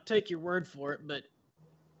 "I mean, I'll take your word for it, but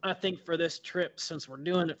I think for this trip, since we're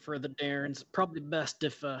doing it for the Darrens, it's probably best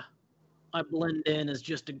if I blend in as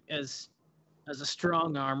just as a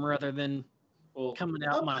strong arm rather than coming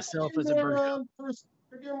out myself as a bird."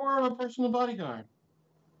 You're more of a personal bodyguard.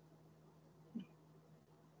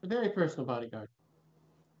 A very personal bodyguard.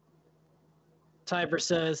 Tiber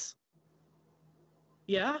says,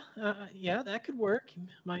 "Yeah, yeah, that could work.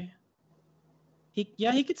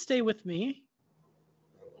 He could stay with me."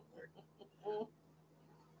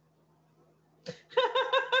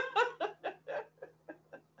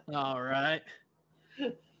 All right.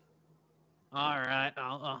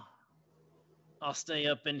 I'll stay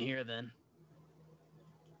up in here then.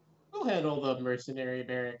 We'll handle the mercenary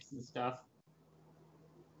barracks and stuff.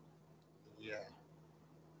 Yeah.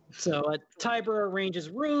 So Tiber arranges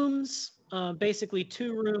rooms, basically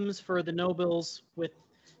 2 rooms for the nobles, with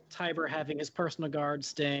Tiber having his personal guard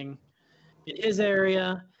staying in his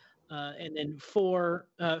area, and then 4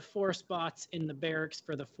 spots in the barracks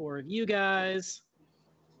for the 4 of you guys.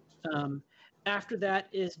 After that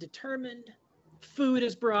is determined, food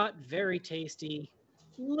is brought, very tasty,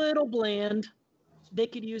 little bland. They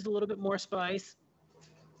could use a little bit more spice.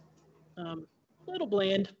 Little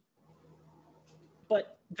bland,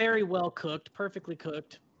 but very well cooked, perfectly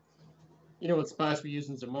cooked. You know what spice we use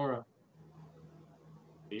in Zamora?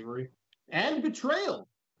 Thievery? And betrayal.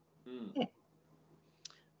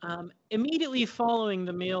 Immediately following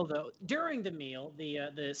the meal, though, during the meal,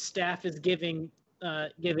 the staff is giving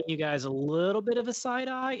you guys a little bit of a side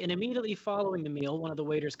eye, and immediately following the meal, one of the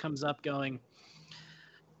waiters comes up, going,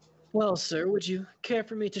 "Well, sir, would you care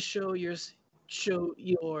for me to show your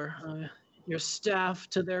staff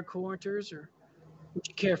to their quarters, or would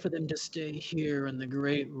you care for them to stay here in the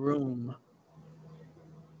great room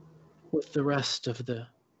with the rest of the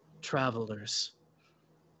travelers?"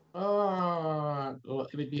 Well,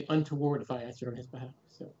 it would be untoward if I answered on his behalf.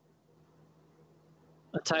 So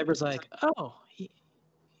Tiber's like, "Oh,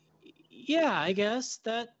 yeah, I guess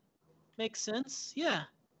that makes sense. Yeah,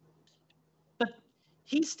 but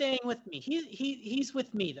he's staying with me. He's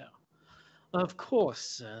with me though. Of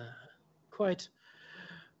course, it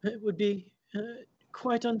would be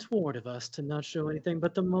quite untoward of us to not show anything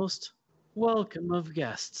but the most welcome of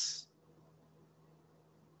guests."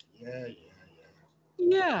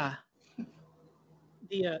 Yeah.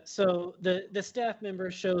 So the staff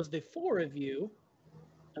member shows the 4 of you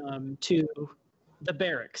to the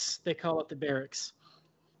barracks. They call it the barracks.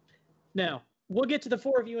 Now, we'll get to the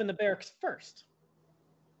 4 of you in the barracks first.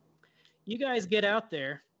 You guys get out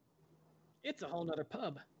there. It's a whole nother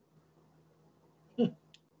pub.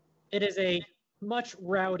 It is a much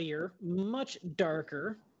rowdier, much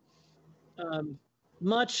darker,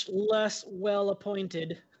 much less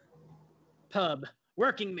well-appointed pub.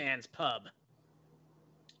 Working man's pub.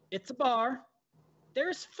 It's a bar.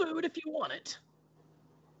 There's food if you want it.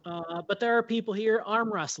 But there are people here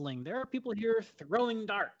arm wrestling. There are people here throwing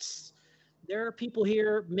darts. There are people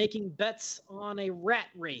here making bets on a rat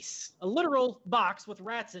race. A literal box with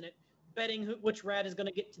rats in it, betting which rat is going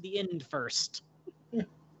to get to the end first.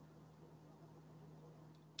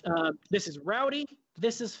 This is rowdy.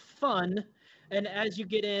 This is fun. And as you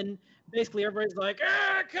get in, basically everybody's like,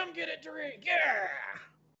 come get a drink. Yeah.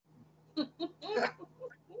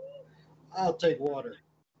 I'll take water.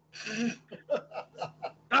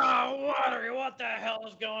 Oh, water! What the hell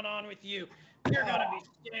is going on with you? You're gonna be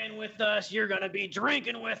staying with us. You're gonna be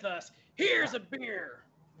drinking with us. Here's a beer.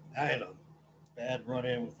 I had a bad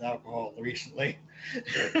run-in with alcohol recently.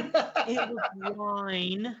 It was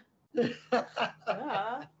wine.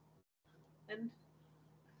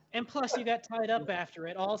 And plus, you got tied up after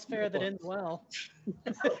it. All's fair that ends well.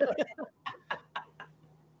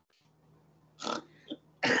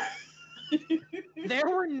 There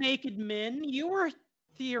were naked men. You were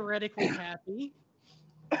theoretically happy.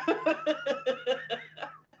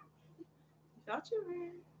 Thought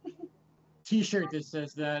you were. T-shirt that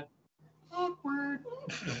says that. Awkward.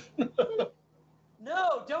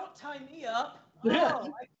 No, don't tie me up. Oh,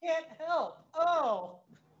 I can't help. Oh.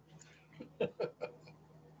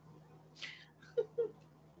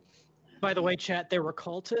 By the way, chat, there were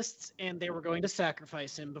cultists, and they were going to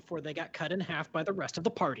sacrifice him before they got cut in half by the rest of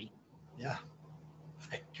the party. Yeah.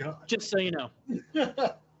 Thank God. Just so you know.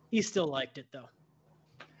 He still liked it, though.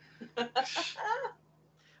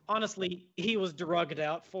 Honestly, he was drugged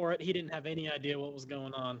out for it. He didn't have any idea what was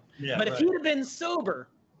going on. Yeah, but if right. he'd have been sober,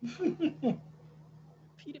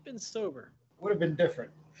 Would have been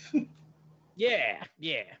different. yeah.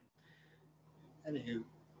 Anywho.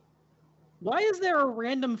 Why is there a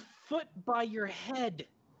random foot by your head?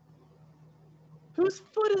 Whose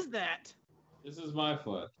foot is that? This is my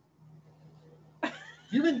foot.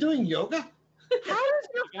 You've been doing yoga? How does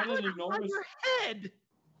your I got foot an on enormous- your head?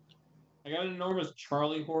 I got an enormous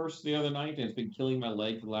Charlie horse the other night, and it's been killing my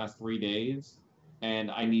leg for the last 3 days,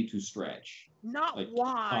 and I need to stretch. Not Like,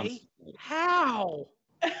 why. constantly. How?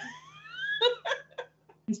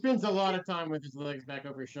 He spends a lot of time with his legs back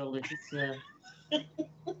over his shoulders. It's,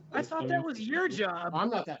 I thought that was your job.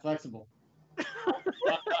 I'm not that flexible.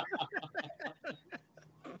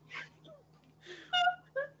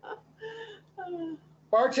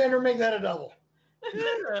 Bartender, make that a double.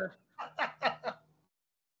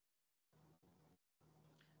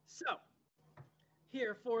 So,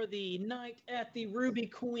 here for the night at the Ruby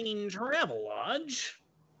Queen Travel Lodge.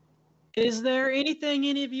 Is there anything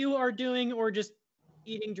any of you are doing, or just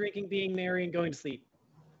eating, drinking, being merry, and going to sleep?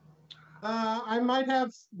 I might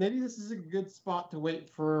have. Maybe this is a good spot to wait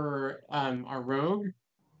for our rogue,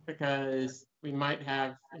 because we might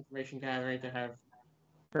have information gathering to have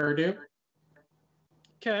her do.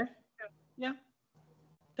 Okay. Yeah.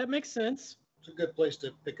 That makes sense. It's a good place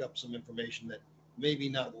to pick up some information that maybe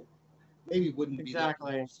wouldn't be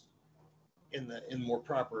Exactly. in more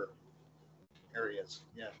proper areas.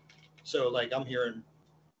 Yeah. So like I'm hearing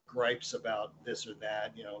gripes about this or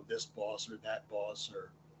that, this boss or that boss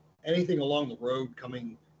or anything along the road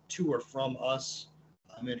coming to or from us,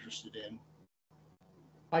 I'm interested in.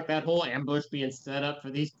 Like that whole ambush being set up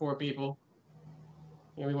for these poor people.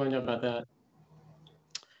 Yeah, we want to know about that.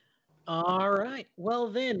 All right. Well,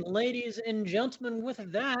 then, ladies and gentlemen, with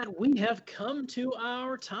that, we have come to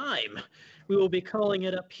our time. We will be calling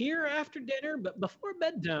it up here after dinner, but before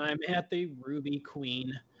bedtime at the Ruby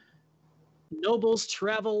Queen Nobles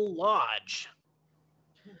Travel Lodge.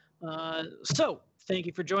 So, thank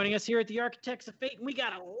you for joining us here at the Architects of Fate. And we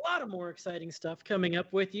got a lot of more exciting stuff coming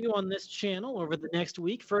up with you on this channel over the next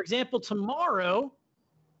week. For example, tomorrow,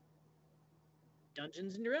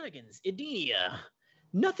 Dungeons and Dragons, Edenia.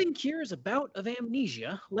 Nothing cures a bout of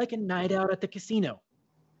amnesia like a night out at the casino.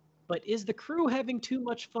 But is the crew having too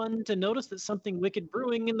much fun to notice that something wicked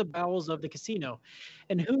brewing in the bowels of the casino?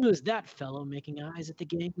 And who is that fellow making eyes at the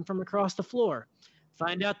gang from across the floor?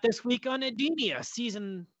 Find out this week on Edenia,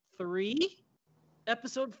 Season 3,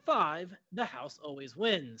 Episode 5, The House Always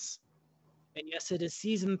Wins. And yes, it is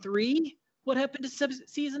Season 3. What happened to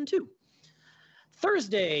Season 2?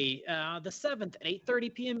 Thursday, the 7th at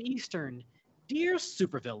 8:30 p.m. Eastern. Dear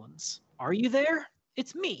supervillains, are you there?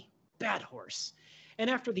 It's me, Bad Horse. And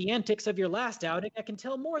after the antics of your last outing, I can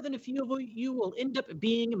tell more than a few of you will end up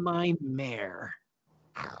being my mare.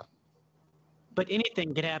 But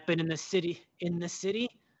anything could happen in the city.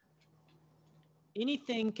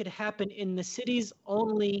 Anything could happen in the city's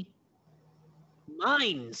only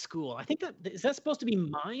mime school. I think is that supposed to be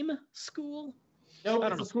mime school? Nope, I it's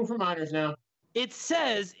don't a know. school for minors now. It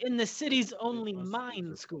says in the city's only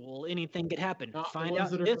mine school, anything could happen. Not the Find ones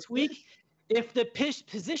out that are this for week fish. if the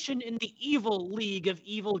position in the evil league of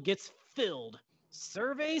evil gets filled.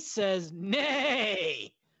 Survey says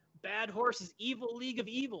nay. Bad Horse's Evil League of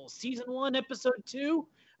Evil, Season 1, Episode 2,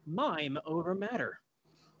 Mime Over Matter.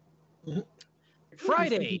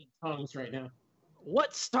 Friday. Tongues right now.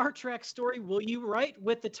 What Star Trek story will you write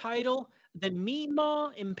with the title The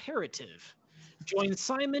Meemaw Imperative? Join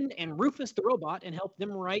Simon and Rufus the Robot and help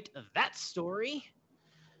them write that story.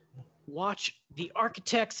 Watch the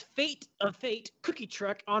Architect's Fate of Fate cookie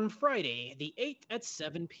truck on Friday, the 8th at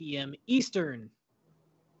 7 p.m. Eastern.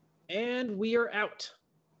 And we are out.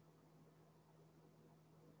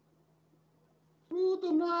 Through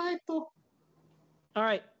the night. All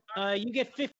right. You get 50.